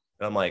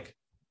 And I'm like,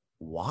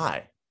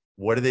 why?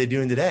 What are they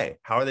doing today?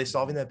 How are they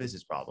solving that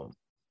business problem?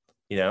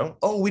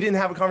 Oh, we didn't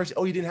have a conversation.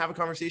 Oh, you didn't have a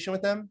conversation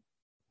with them?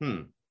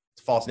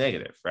 It's false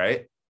negative,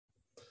 right?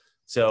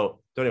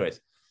 So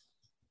anyways,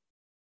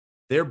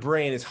 their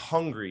brain is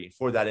hungry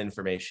for that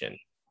information.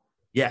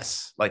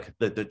 Yes, like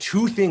the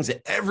two things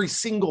that every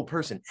single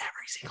person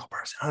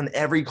on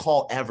every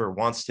call ever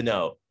wants to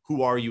know: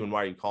 who are you and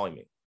why are you calling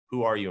me?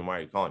 Who are you and why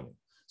are you calling me?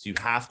 So you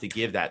have to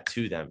give that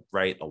to them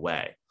right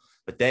away.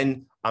 But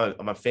then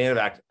I'm a fan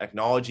of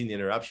acknowledging the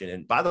interruption.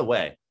 And by the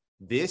way,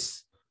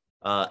 this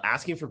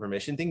asking for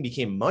permission thing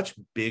became much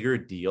bigger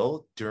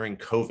deal during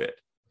COVID,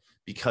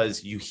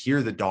 because you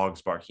hear the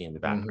dogs barking in the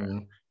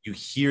background. You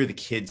hear the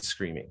kids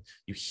screaming.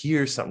 You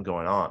hear something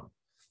going on.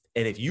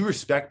 And if you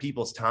respect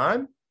people's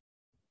time,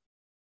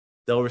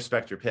 they'll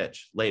respect your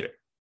pitch later,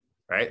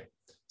 right?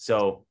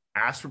 So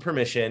ask for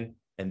permission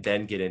and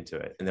then get into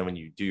it. And then when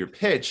you do your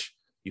pitch,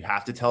 you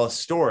have to tell a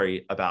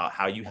story about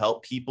how you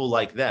help people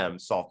like them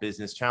solve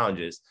business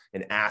challenges,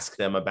 and ask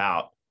them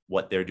about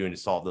what they're doing to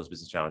solve those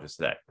business challenges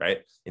today,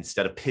 right?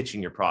 Instead of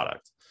pitching your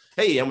product.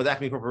 Hey, I'm with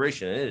Acme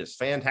Corporation, and it is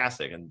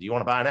fantastic. And do you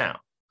want to buy now?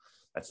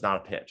 That's not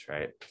a pitch,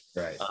 right?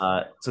 Right.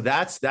 So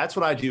that's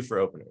what I do for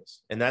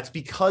openers. And that's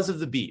because of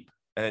the beep.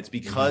 And it's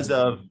because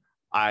of,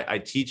 I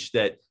teach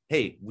that,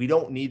 hey, we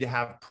don't need to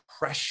have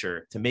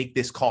pressure to make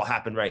this call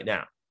happen right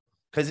now,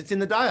 because it's in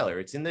the dialer.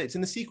 It's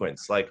in the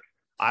sequence. Like,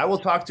 I will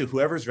talk to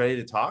whoever's ready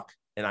to talk,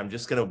 and I'm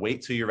just going to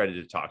wait till you're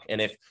ready to talk. And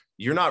if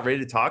you're not ready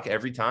to talk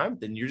every time,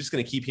 then you're just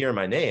going to keep hearing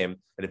my name.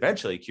 And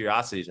eventually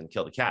curiosity is going to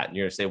kill the cat. And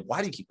you're going to say, why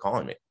do you keep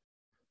calling me?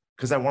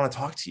 Because I want to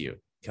talk to you.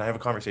 Can I have a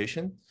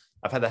conversation?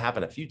 I've had that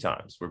happen a few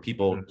times where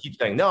people keep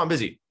saying, no, I'm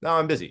busy. No,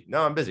 I'm busy.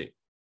 No, I'm busy.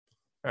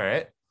 All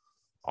right.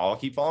 I'll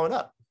keep following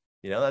up.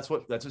 That's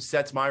what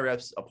sets my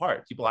reps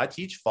apart. People I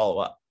teach follow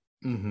up.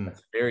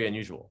 That's very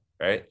unusual,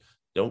 right?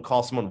 Don't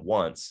call someone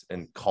once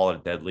and call it a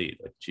dead lead.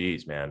 Like,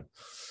 geez, man.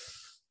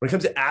 When it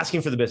comes to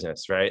asking for the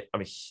business, right? I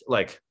mean,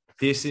 like,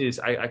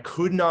 I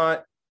could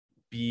not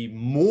be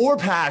more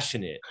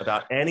passionate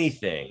about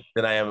anything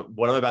than I am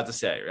what I'm about to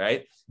say,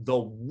 right? The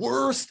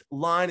worst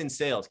line in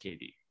sales,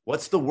 KD.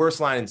 What's the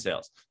worst line in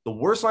sales? The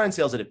worst line in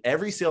sales that if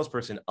every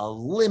salesperson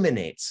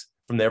eliminates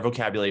from their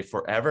vocabulary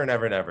forever and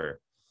ever and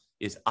ever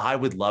is, I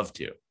would love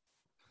to.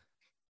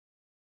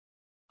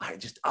 I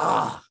just,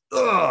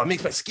 it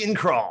makes my skin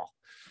crawl,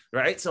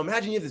 right? So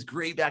imagine you have this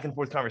great back and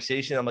forth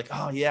conversation. I'm like,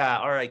 oh yeah,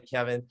 all right,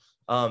 Kevin.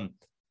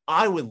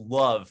 I would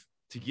love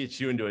to get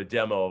you into a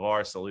demo of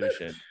our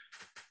solution.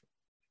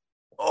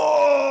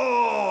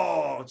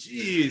 Oh,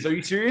 geez. Are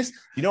you serious?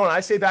 You know what I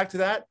say back to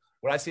that?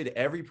 What I say to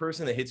every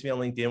person that hits me on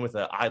LinkedIn with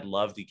I'd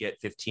love to get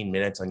 15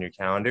 minutes on your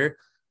calendar,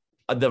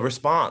 the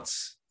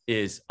response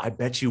is, I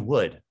bet you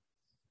would.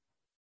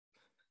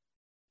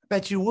 I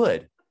bet you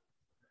would.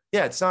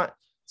 Yeah, it's not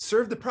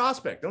serve the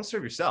prospect. Don't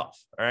serve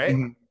yourself. All right.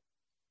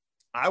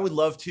 I would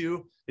love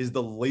to is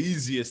the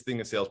laziest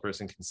thing a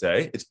salesperson can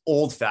say. It's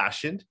old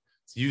fashioned.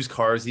 It's used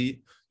car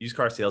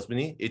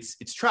salesman-y.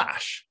 It's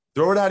trash.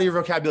 Throw it out of your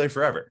vocabulary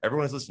forever.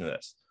 Everyone is listening to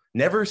this.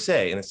 Never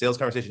say in a sales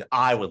conversation,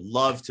 I would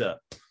love to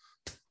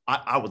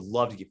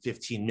get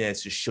 15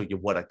 minutes to show you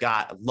what I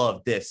got. I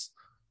love this.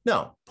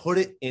 No, put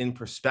it in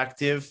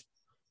perspective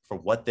for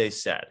what they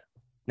said.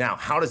 Now,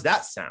 how does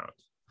that sound?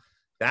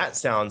 That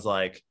sounds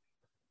like,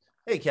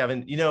 hey,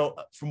 Kevin,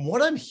 from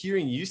what I'm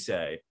hearing you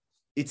say,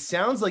 it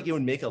sounds like it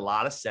would make a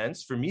lot of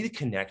sense for me to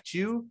connect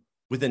you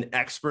with an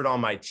expert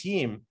on my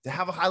team to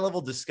have a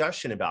high-level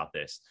discussion about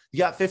this. You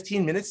got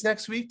 15 minutes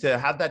next week to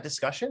have that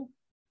discussion?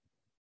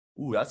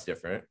 Ooh, that's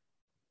different.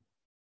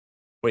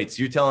 Wait,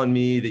 so you're telling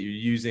me that you're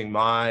using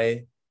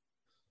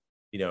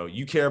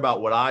you care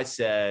about what I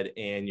said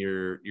and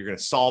you're going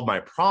to solve my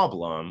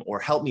problem or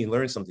help me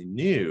learn something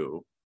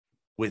new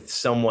with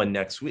someone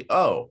next week.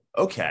 Oh,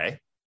 okay.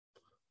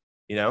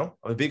 I'm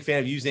a big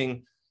fan of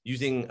using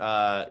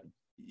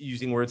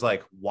words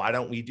like, why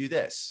don't we do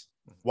this?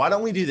 Why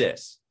don't we do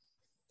this?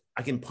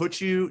 I can put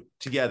you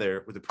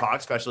together with a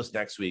product specialist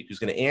next week who's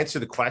going to answer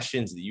the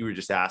questions that you were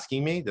just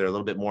asking me that are a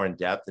little bit more in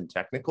depth and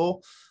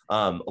technical.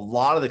 A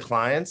lot of the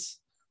clients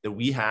that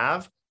we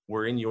have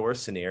were in your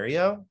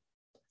scenario,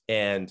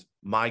 and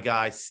my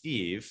guy,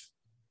 Steve,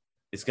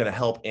 is going to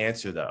help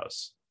answer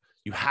those.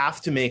 You have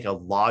to make a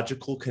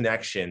logical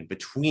connection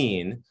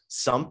between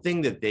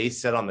something that they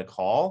said on the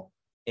call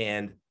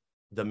and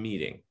the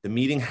meeting. The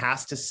meeting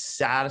has to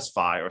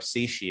satisfy or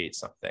satiate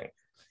something.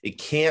 It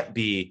can't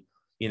be,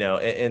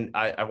 and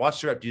I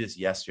watched the rep do this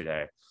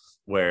yesterday,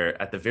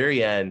 where at the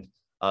very end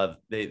of,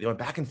 they went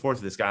back and forth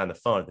with this guy on the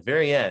phone. At the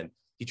very end,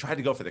 he tried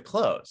to go for the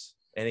close.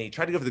 And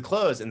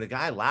the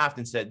guy laughed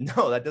and said,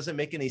 no, that doesn't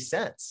make any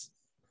sense.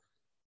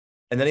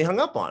 And then he hung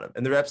up on him.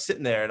 And the rep's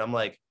sitting there, and I'm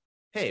like,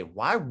 hey,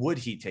 why would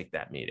he take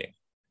that meeting?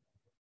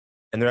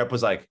 And the rep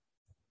was like,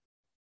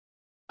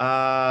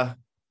 I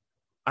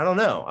don't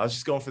know. I was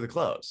just going for the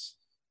close.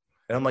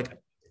 And I'm like,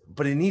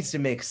 but it needs to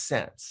make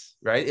sense,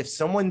 right? If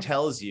someone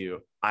tells you,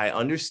 I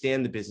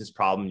understand the business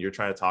problem you're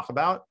trying to talk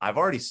about, I've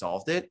already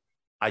solved it.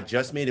 I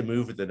just made a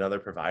move with another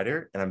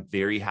provider, and I'm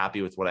very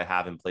happy with what I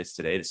have in place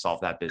today to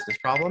solve that business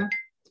problem.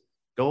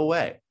 Go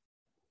away,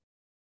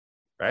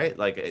 right?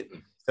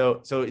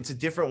 So it's a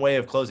different way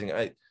of closing.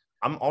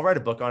 I'll write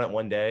a book on it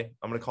one day.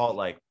 I'm going to call it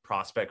like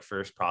prospect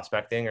first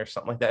prospecting or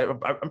something like that.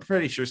 I'm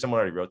pretty sure someone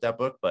already wrote that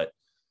book, but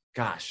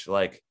gosh,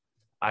 I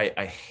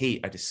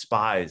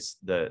despise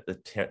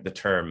the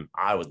term.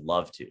 I would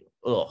love to.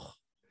 Ugh.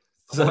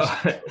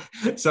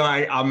 So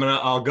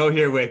I'll go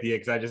here with you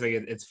because I just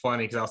think it's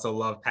funny because I also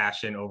love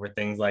passion over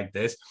things like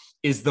this.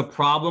 Is the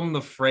problem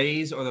the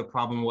phrase or the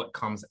problem what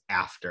comes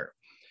after?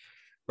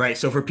 Right.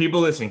 So for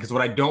people listening, because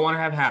what I don't want to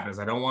have happen is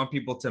I don't want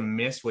people to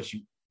miss what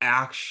you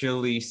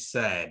actually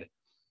said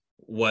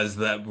was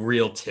the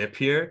real tip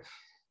here.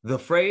 The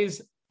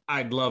phrase,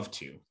 I'd love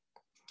to,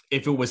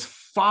 if it was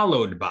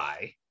followed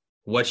by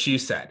what you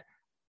said,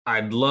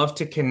 I'd love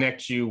to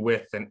connect you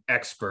with an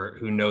expert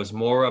who knows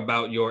more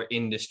about your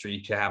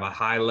industry to have a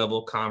high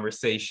level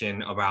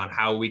conversation about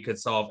how we could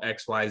solve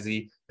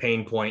XYZ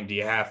pain point. Do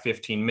you have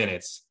 15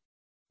 minutes?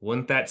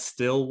 Wouldn't that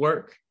still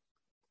work?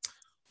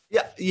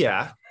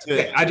 Yeah.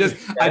 Okay, I just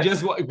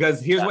because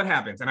here's what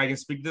happens, and I can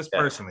speak this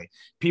personally.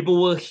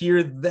 People will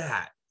hear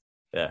that.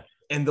 Yeah.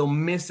 And they'll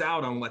miss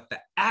out on what the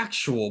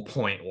actual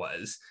point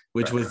was,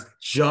 which was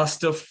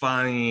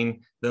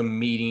justifying the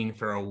meeting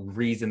for a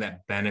reason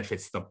that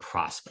benefits the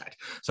prospect.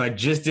 So I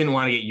just didn't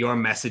want to get your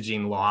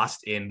messaging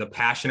lost in the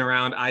passion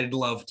around I'd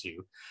love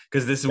to,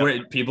 because this is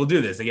where people do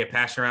this. They get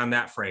passionate around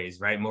that phrase,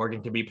 right?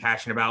 Morgan can be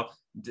passionate about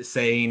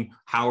saying,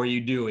 how are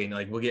you doing?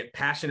 Like, we'll get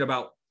passionate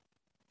about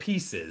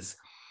pieces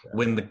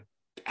when the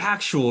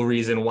actual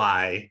reason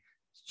why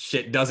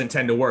shit doesn't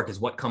tend to work is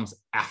what comes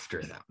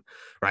after them,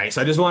 right?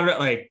 So I just wanted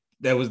to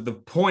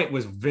the point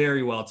was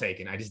very well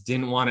taken. I just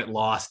didn't want it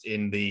lost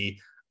in the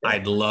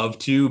I'd love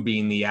to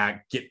being the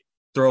act,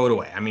 throw it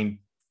away. I mean,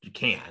 you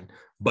can,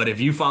 but if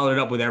you followed it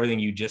up with everything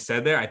you just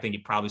said there, I think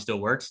it probably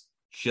still works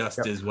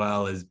just as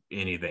well as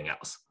anything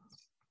else.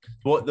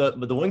 Well,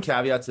 the one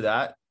caveat to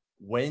that,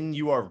 when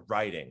you are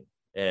writing,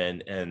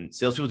 and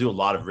salespeople do a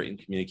lot of written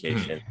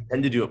communication,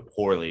 tend to do it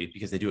poorly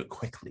because they do it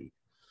quickly.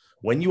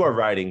 When you are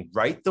writing,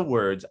 write the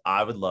words,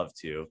 I would love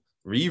to,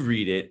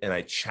 reread it, and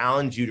I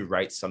challenge you to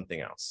write something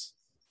else.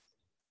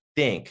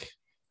 Think.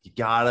 You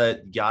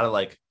gotta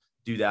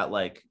do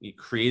that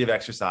creative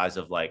exercise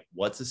of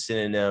what's a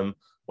synonym?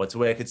 What's a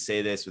way I could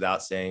say this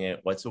without saying it?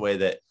 What's a way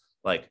that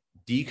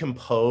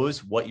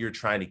decompose what you're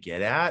trying to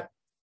get at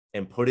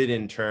and put it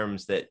in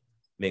terms that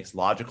makes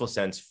logical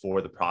sense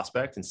for the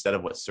prospect instead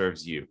of what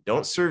serves you.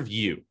 Don't serve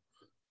you.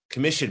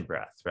 Commission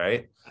breath,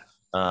 right?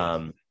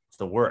 It's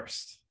the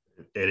worst.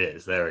 It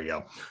is. There we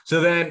go.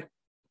 So then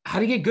how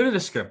do you get good at a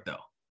script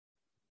though?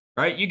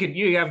 Right?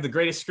 You have the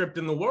greatest script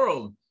in the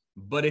world,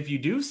 but if you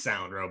do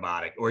sound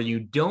robotic or you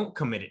don't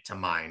commit it to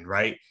mind,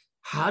 right?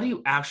 How do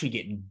you actually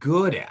get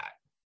good at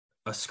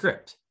a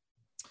script?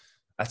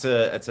 That's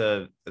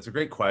a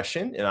great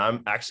question, and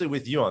I'm actually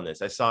with you on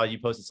this. I saw you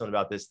posted something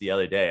about this the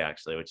other day,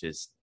 actually, which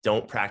is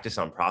don't practice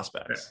on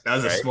prospects. That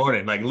was right? this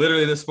morning, like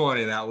literally this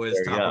morning. That was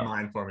There you top of go.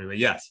 mind for me. But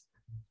yes,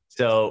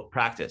 So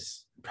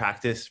practice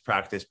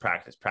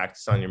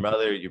on your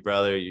mother, your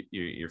brother,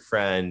 your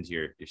friend,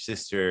 your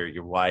sister,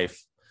 your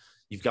wife.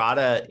 You've got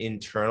to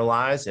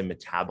internalize and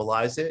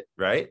metabolize it,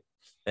 right?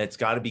 And it's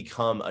got to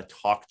become a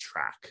talk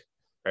track,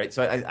 right?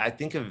 So I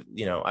think of,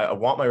 I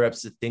want my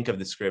reps to think of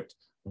the script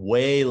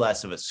way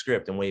less of a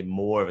script and way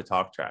more of a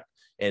talk track.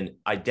 And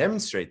I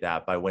demonstrate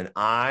that by when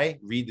I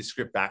read the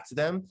script back to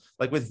them,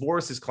 like with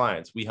Voris's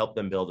clients, we help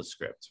them build a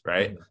script,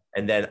 right? Mm-hmm.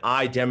 And then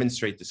I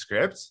demonstrate the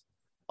script.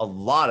 A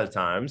lot of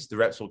times the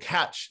reps will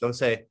catch, they'll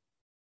say,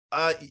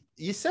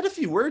 you said a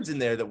few words in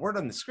there that weren't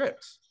on the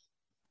script.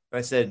 And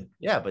I said,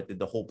 yeah, but did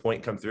the whole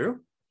point come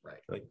through?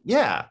 Right. Like,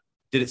 yeah.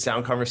 Did it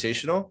sound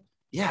conversational?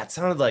 Yeah, it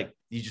sounded like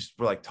you just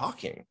were like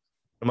talking.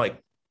 I'm like,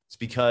 it's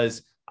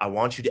because I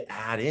want you to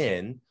add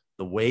in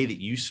the way that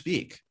you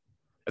speak.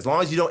 As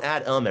long as you don't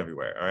add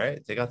everywhere, all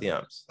right? Take out the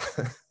ums.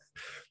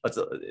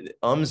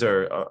 Ums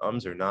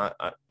are not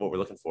what we're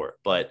looking for,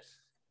 but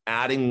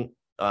adding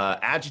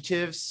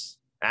adjectives,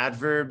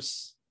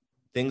 adverbs,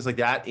 things like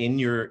that in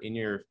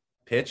your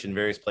pitch in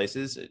various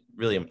places,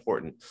 really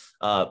important.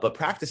 But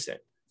practicing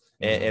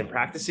and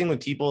practicing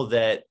with people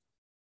that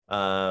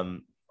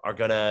are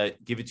gonna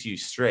give it to you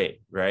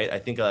straight, right? I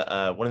think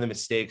one of the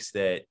mistakes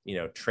that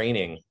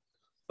training,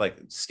 like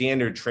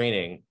standard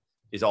training,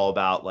 is all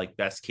about like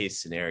best case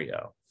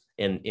scenario.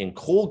 And in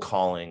cold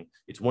calling,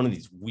 it's one of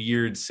these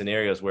weird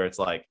scenarios where it's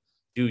like,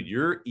 dude,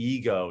 your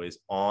ego is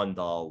on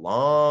the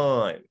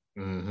line.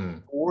 Mm-hmm.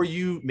 Or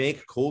you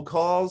make cold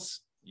calls,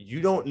 you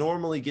don't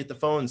normally get the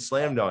phone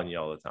slammed on you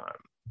all the time,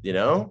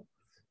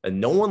 and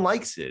no one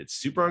likes it. It's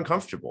super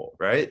uncomfortable,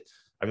 right?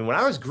 I mean, when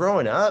I was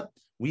growing up,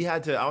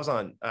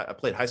 I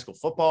played high school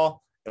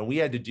football, and we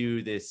had to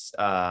do this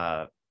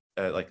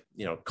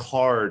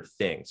card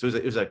thing. So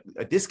it was a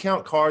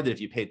discount card that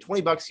if you paid $20,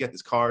 you got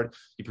this card.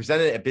 You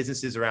presented it at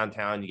businesses around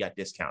town, you got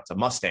discounts. A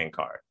Mustang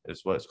card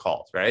is what it's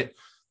called, right?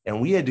 And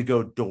we had to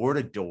go door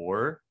to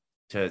door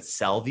to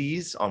sell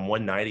these on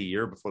one night a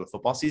year before the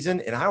football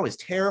season. And I was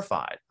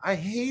terrified. I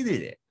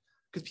hated it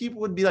because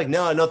people would be like,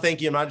 no,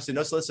 thank you. I'm not interested.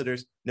 No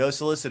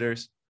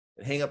solicitors,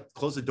 and hang up,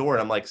 close the door.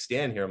 And I'm like,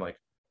 standing here. I'm like,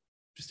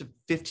 just a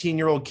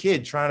 15-year-old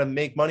kid trying to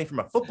make money from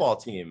a football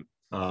team,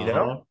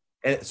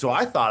 And so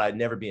I thought I'd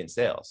never be in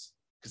sales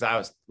because I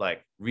was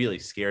like really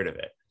scared of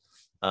it.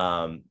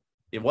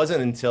 It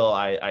wasn't until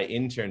I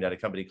interned at a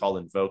company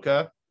called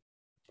Invoca,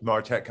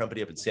 MarTech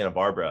company up in Santa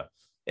Barbara.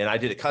 And I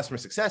did a customer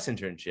success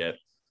internship,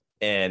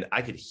 and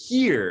I could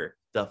hear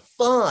the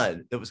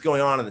fun that was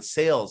going on the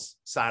sales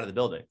side of the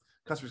building.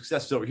 Customer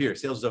success was over here,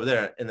 sales was over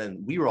there. And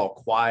then we were all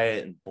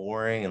quiet and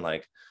boring and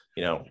like,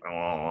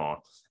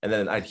 and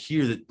then I'd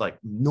hear the like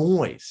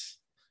noise.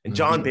 And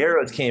John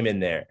Barrows came in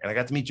there, and I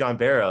got to meet John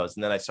Barrows.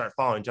 And then I started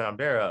following John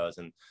Barrows.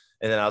 And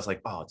then I was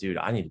like, oh, dude,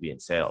 I need to be in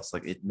sales.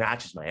 Like it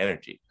matches my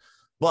energy.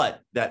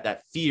 But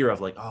that fear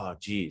of like, oh,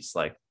 geez,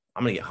 like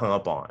I'm going to get hung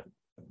up on.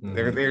 Mm-hmm.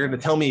 They're going to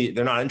tell me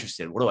they're not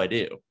interested. What do I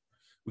do?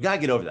 We got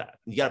to get over that.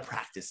 You got to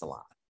practice a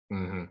lot.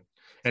 Mm-hmm.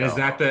 And is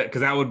that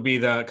because that would be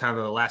the kind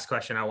of the last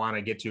question I want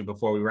to get to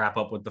before we wrap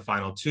up with the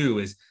final two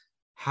is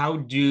how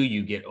do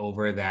you get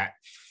over that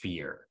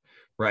fear?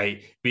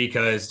 Right.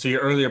 Because to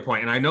your earlier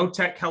point, and I know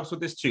tech helps with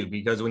this too,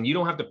 because when you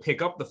don't have to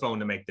pick up the phone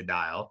to make the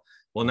dial,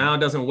 well, now it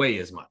doesn't weigh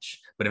as much.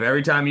 But if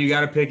every time you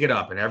got to pick it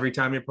up and every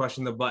time you're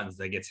pushing the buttons,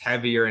 that gets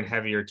heavier and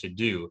heavier to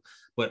do.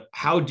 But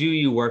how do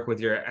you work with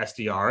your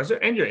SDRs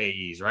and your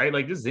AEs, right?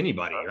 Like this is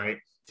anybody, right?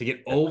 To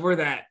get over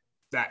that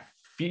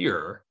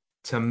fear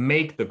to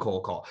make the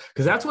cold call.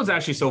 Because that's what's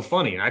actually so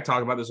funny. And I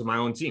talk about this with my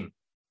own team.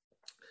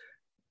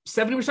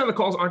 70% of the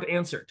calls aren't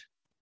answered.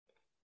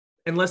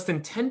 And less than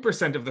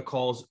 10% of the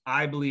calls,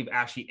 I believe,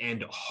 actually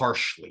end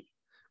harshly,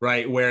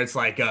 right? Where it's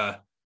like,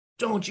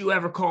 don't you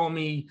ever call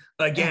me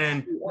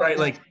again, right?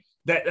 Like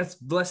that's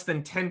less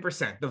than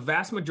 10%. The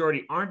vast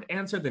majority aren't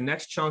answered. The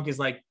next chunk is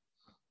like,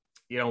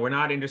 we're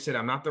not interested.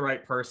 I'm not the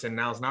right person.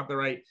 Now it's not the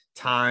right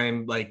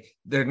time. Like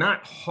they're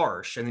not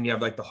harsh. And then you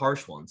have like the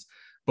harsh ones.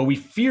 But we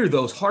fear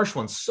those harsh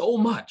ones so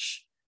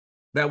much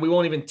that we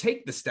won't even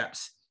take the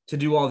steps to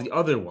do all the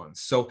other ones.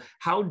 So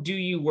how do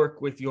you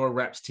work with your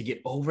reps to get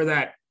over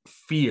that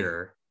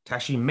fear to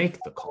actually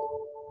make the call?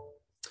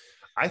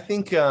 I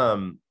think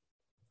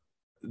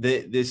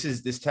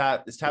this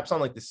taps on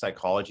like the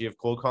psychology of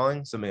cold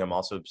calling, something I'm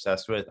also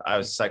obsessed with. I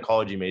was a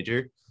psychology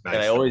major. Nice.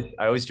 And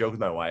I always joke with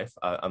my wife.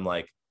 I'm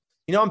like,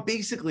 I'm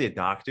basically a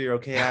doctor.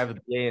 Okay. I have a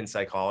BA in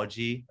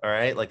psychology. All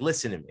right. Like,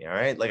 listen to me. All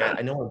right. Like,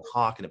 I know what I'm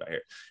talking about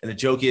here. And the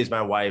joke is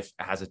my wife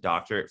has a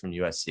doctorate from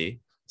USC.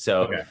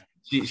 So okay.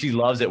 She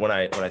loves it when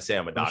I say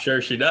I'm a doctor. I'm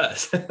sure she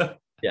does.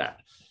 Yeah.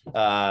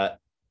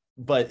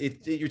 But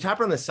you're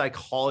tapping on the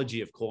psychology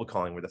of cold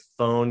calling where the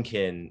phone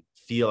can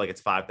feel like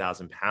it's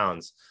 5,000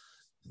 pounds.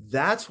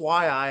 That's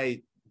why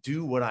I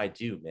do what I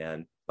do,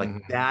 man.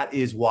 Like that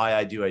is why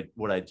I do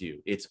what I do.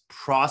 It's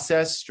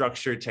process,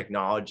 structure,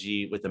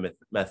 technology with a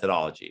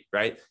methodology,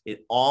 right?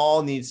 It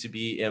all needs to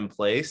be in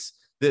place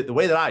the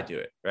way that I do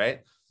it,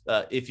 right?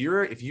 If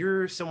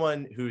you're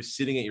someone who's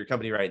sitting at your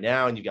company right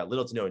now and you've got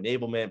little to no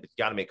enablement, but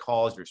you got to make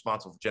calls, you're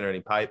responsible for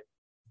generating pipe,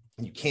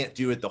 and you can't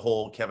do it the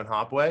whole Kevin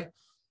Hop way,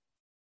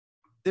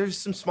 there's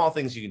some small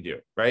things you can do,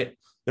 right?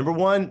 Number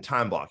one,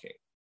 time blocking.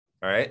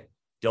 All right.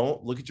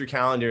 Don't look at your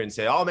calendar and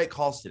say, I'll make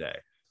calls today.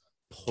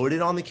 Put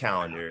it on the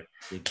calendar.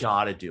 You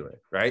got to do it,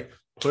 right?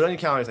 Put it on your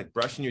calendar. It's like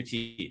brushing your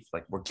teeth.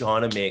 Like, we're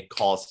going to make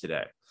calls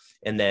today.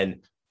 And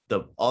then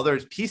the other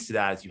piece to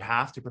that is you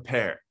have to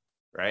prepare,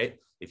 right?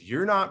 If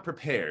you're not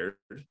prepared,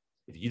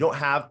 if you don't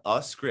have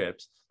a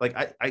script,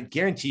 like I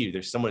guarantee you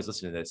there's someone who's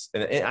listening to this.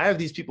 And I have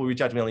these people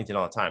reach out to me on LinkedIn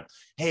all the time.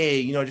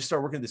 Hey, I just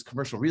started working at this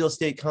commercial real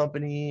estate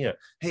company.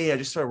 Hey, I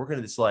just started working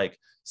at this like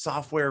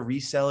software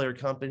reseller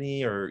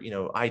company or,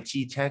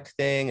 IT tech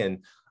thing.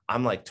 And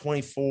I'm like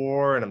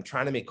 24 and I'm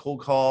trying to make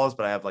cold calls,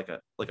 but I have like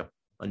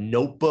a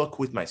notebook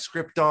with my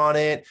script on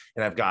it.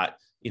 And I've got,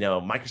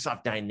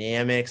 Microsoft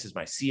Dynamics as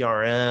my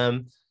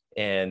CRM.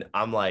 And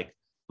I'm like,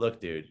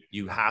 look, dude,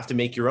 you have to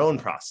make your own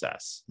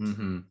process.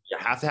 You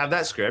have to have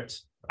that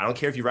script. I don't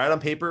care if you write it on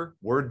paper,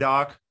 Word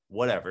doc,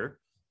 whatever.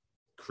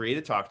 Create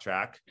a talk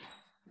track,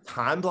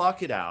 time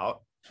block it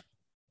out,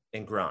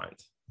 and grind,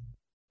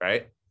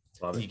 right?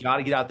 You got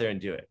to get out there and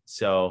do it.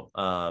 So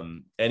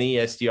any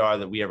SDR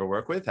that we ever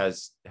work with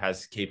has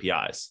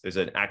KPIs. There's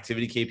an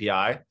activity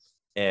KPI,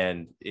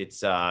 and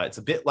it's a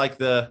bit like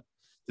the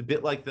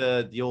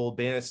old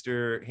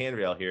Bannister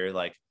handrail here.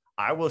 Like,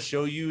 I will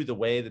show you the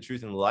way, the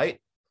truth, and the light.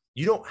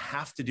 You don't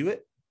have to do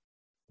it.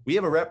 We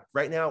have a rep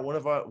right now, one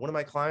of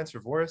my clients,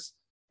 Revoris,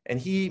 and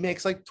he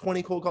makes like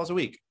 20 cold calls a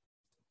week.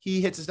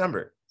 He hits his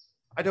number.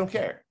 I don't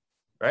care,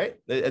 right?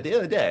 At the end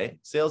of the day,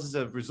 sales is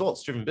a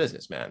results-driven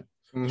business, man.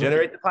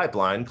 Generate the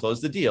pipeline,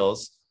 close the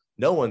deals.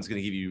 No one's going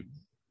to give you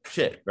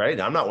shit,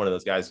 right? I'm not one of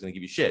those guys who's going to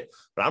give you shit,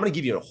 but I'm going to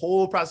give you a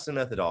whole process and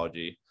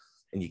methodology,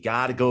 and you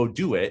got to go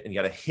do it, and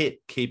you got to hit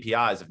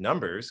KPIs of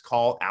numbers,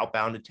 call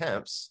outbound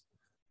attempts,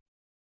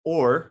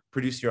 or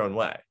produce your own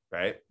way,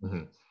 right?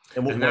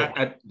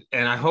 And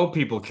I hope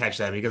people catch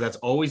that, because that's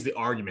always the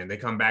argument. They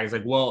come back, it's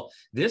like, well,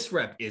 this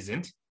rep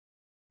isn't.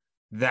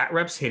 That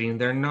rep's hitting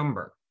their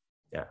number.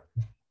 Yeah.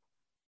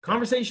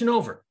 Conversation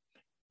over.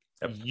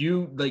 Yep.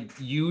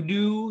 You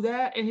do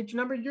that and hit your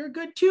number, you're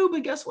good too,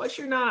 but guess what?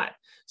 You're not.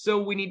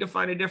 So we need to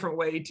find a different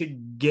way to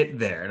get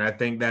there. And I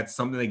think that's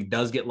something that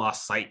does get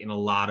lost sight in a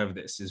lot of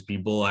this, is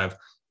people have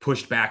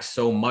pushed back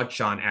so much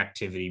on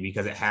activity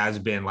because it has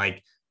been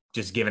like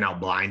just given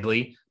out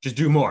blindly. Just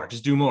do more,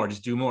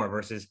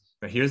 versus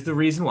here's the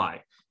reason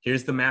why.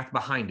 Here's the math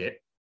behind it.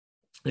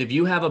 If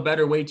you have a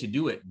better way to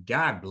do it,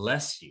 God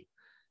bless you.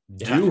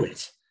 Do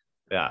it.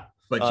 Yeah.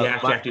 But you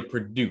have to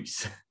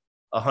produce.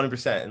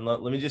 100%. And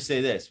let me just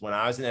say this. When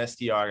I was an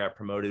SDR, I got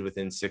promoted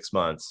within 6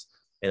 months.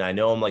 And I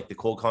know I'm like the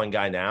cold calling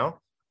guy now.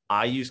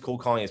 I use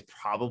cold calling as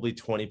probably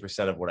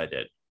 20% of what I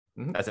did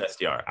as an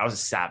SDR. I was a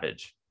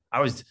savage.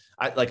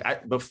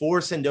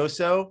 Before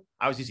Sendoso,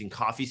 I was using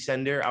Coffee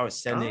Sender. I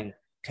was sending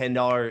 $10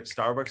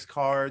 Starbucks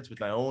cards with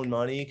my own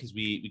money because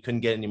we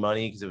couldn't get any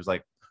money because it was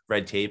like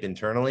red tape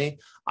internally.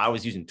 I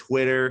was using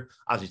Twitter.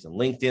 I was using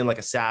LinkedIn like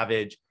a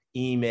savage,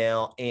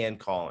 email, and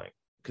calling.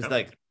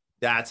 Because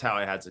that's how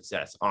I had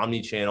success.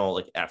 Omni-channel,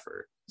 like,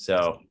 effort.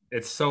 So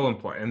it's so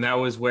important. And that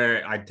was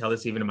where I tell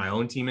this even to my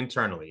own team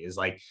internally, is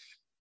like,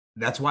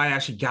 that's why I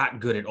actually got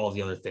good at all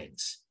the other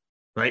things,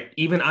 right?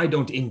 Even I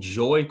don't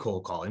enjoy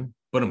cold calling,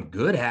 but I'm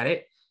good at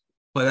it.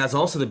 But that's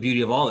also the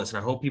beauty of all this. And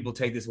I hope people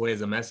take this away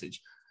as a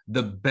message.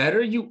 The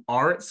better you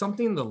are at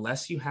something, the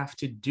less you have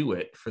to do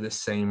it for the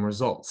same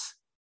results.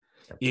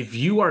 If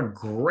you are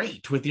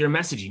great with your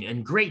messaging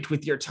and great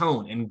with your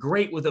tone and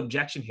great with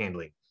objection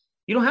handling,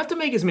 you don't have to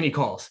make as many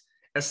calls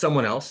as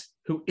someone else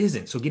who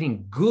isn't. So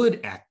getting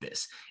good at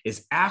this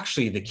is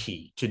actually the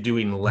key to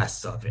doing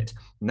less of it,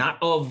 not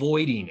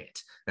avoiding it.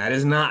 That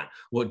is not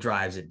what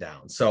drives it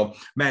down. So,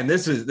 man,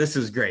 this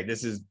is great.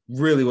 This is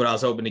really what I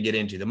was hoping to get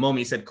into. The moment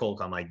you said cold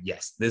call, I'm like,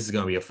 yes, this is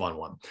going to be a fun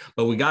one.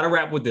 But we got to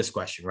wrap with this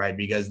question, right?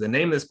 Because the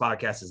name of this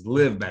podcast is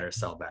Live Better,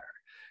 Sell Better.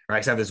 Right?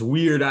 Because I have this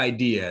weird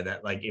idea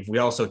that, like, if we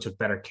also took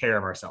better care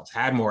of ourselves,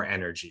 had more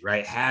energy,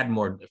 right? Had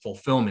more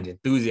fulfillment,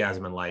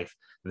 enthusiasm in life,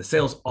 the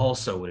sales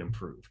also would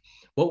improve.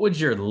 What would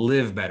your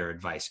live better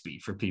advice be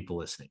for people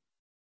listening?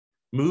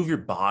 Move your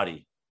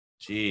body.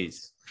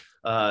 Jeez.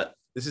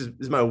 This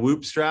is my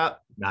Whoop strap.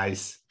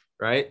 Nice.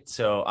 Right.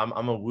 So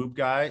I'm a Whoop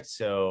guy.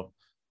 So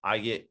I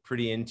get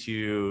pretty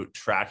into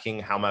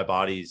tracking how my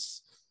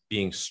body's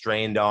being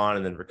strained on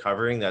and then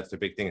recovering. That's the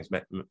big thing, is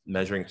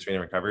measuring strain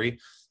and recovery.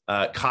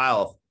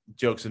 Kyle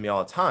jokes with me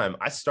all the time.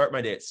 I start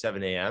my day at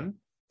 7 a.m.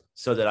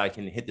 so that I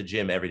can hit the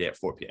gym every day at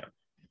 4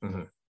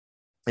 p.m.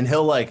 And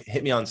he'll like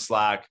hit me on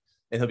Slack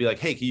and he'll be like,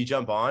 hey, can you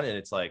jump on? And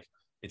it's like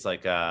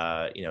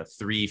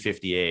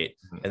 3:58.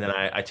 And then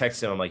I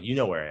text him. I'm like, you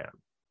know where I am.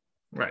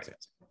 Right.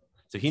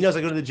 So he knows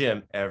I go to the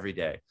gym every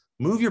day.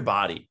 Move your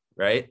body,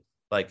 right?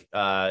 Like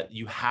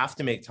you have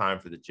to make time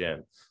for the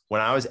gym. when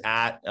I was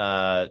at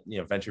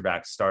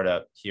venture-backed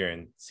startup here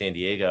in San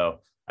Diego,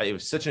 it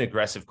was such an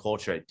aggressive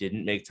culture. I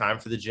didn't make time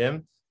for the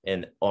gym.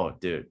 And oh,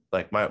 dude,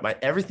 like my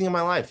everything in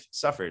my life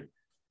suffered.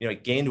 I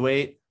gained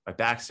weight. My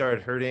back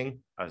started hurting.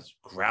 I was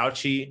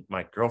grouchy.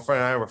 My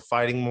girlfriend and I were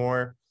fighting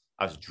more.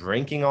 I was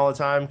drinking all the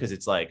time because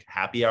it's like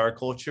happy hour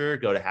culture.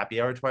 Go to happy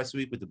hour twice a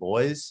week with the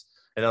boys.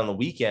 And on the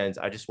weekends,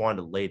 I just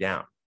wanted to lay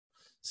down.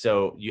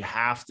 So you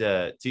have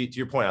to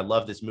your point, I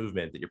love this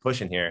movement that you're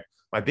pushing here.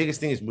 My biggest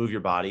thing is move your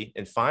body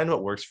and find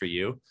what works for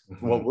you.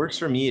 Mm-hmm. What works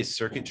for me is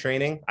circuit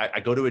training. I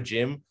go to a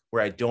gym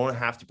where I don't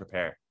have to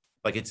prepare.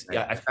 Like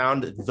I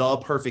found the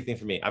perfect thing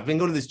for me. I've been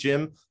going to this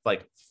gym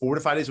like 4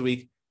 to 5 days a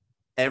week,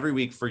 every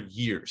week for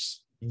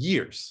years.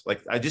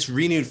 Like I just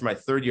renewed for my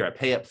 3rd year. I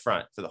pay up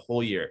front for the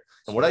whole year.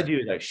 And what I do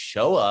is I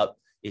show up,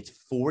 it's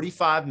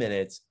 45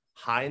 minutes,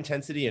 high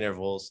intensity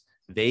intervals.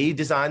 They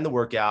design the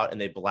workout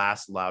and they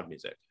blast loud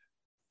music.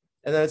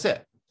 And then that's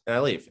it. And I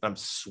leave. I'm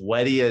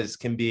sweaty as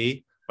can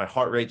be. My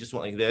heart rate just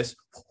went like this,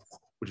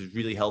 which is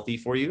really healthy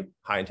for you,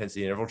 high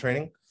intensity interval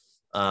training.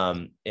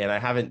 And I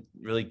haven't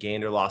really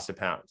gained or lost a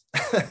pound.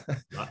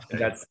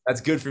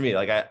 That's good for me.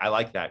 Like I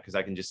like that because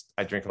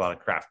I drink a lot of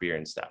craft beer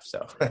and stuff.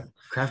 So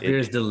craft beer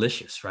is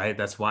delicious, right?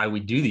 That's why we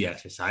do the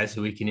exercise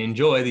so we can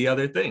enjoy the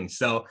other things.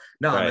 So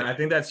no, right. I mean, I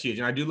think that's huge.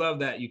 And I do love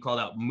that you called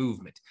out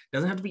movement. It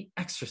doesn't have to be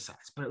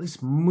exercise, but at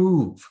least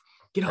move.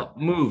 Get up,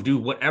 move, do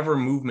whatever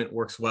movement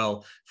works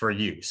well for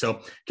you.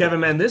 So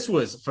Kevin, man, this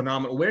was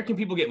phenomenal. Where can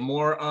people get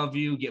more of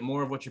you, get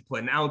more of what you're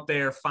putting out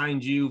there,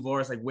 find you,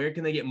 Voris? Like where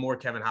can they get more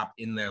Kevin Hopp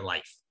in their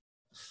life?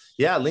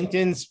 Yeah,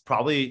 LinkedIn's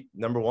probably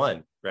number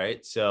one,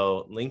 right?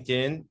 So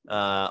LinkedIn,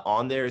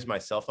 on there is my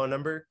cell phone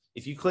number.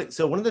 If you click,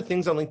 so one of the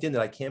things on LinkedIn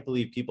that I can't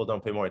believe people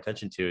don't pay more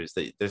attention to is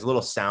that there's a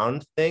little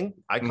sound thing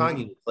icon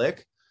you can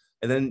click,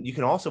 and then you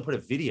can also put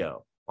a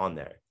video on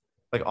there.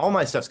 Like all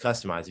my stuff's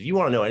customized. If you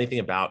want to know anything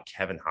about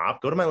Kevin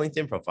Hopp, go to my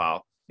LinkedIn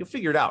profile. You'll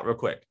figure it out real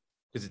quick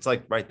because it's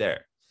like right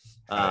there.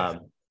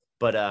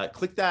 But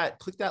click that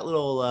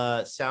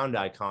little sound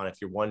icon if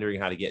you're wondering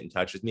how to get in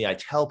touch with me. I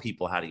tell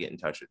people how to get in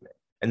touch with me,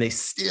 and they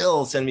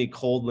still send me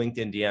cold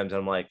LinkedIn DMs. And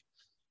I'm like,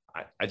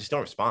 I just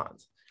don't respond.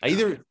 I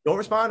either don't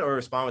respond or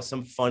respond with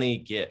some funny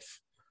GIF.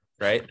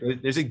 Right?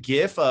 There's a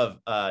GIF of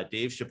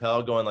Dave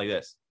Chappelle going like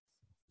this.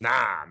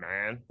 Nah,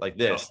 man, like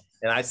this,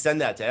 and I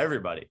send that to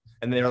everybody,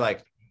 and they're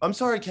like, I'm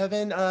sorry,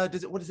 Kevin. What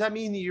does that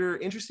mean that you're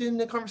interested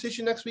in a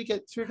conversation next week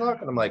at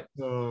 3:00? And I'm like,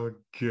 oh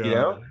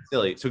God,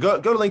 silly. So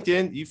go to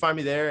LinkedIn. You find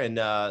me there, and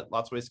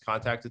lots of ways to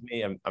contact with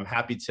me. I'm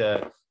happy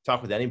to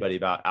talk with anybody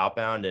about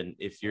outbound. And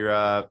if you're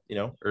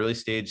early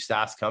stage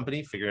SaaS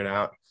company figuring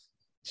out,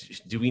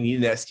 do we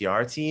need an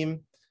SDR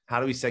team?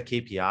 How do we set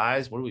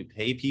KPIs? What do we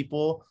pay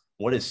people?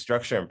 What does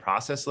structure and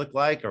process look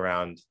like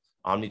around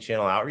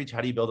omni-channel outreach?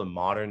 How do you build a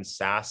modern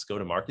SaaS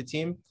go-to-market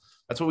team?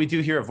 That's what we do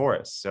here at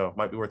Voris. So it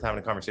might be worth having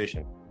a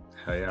conversation.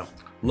 Hell yeah.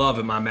 Love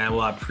it, my man.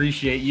 Well, I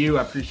appreciate you.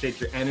 I appreciate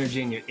your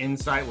energy and your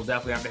insight. We'll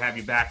definitely have to have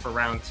you back for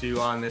round 2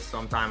 on this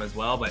sometime as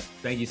well. But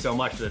thank you so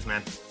much for this,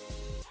 man.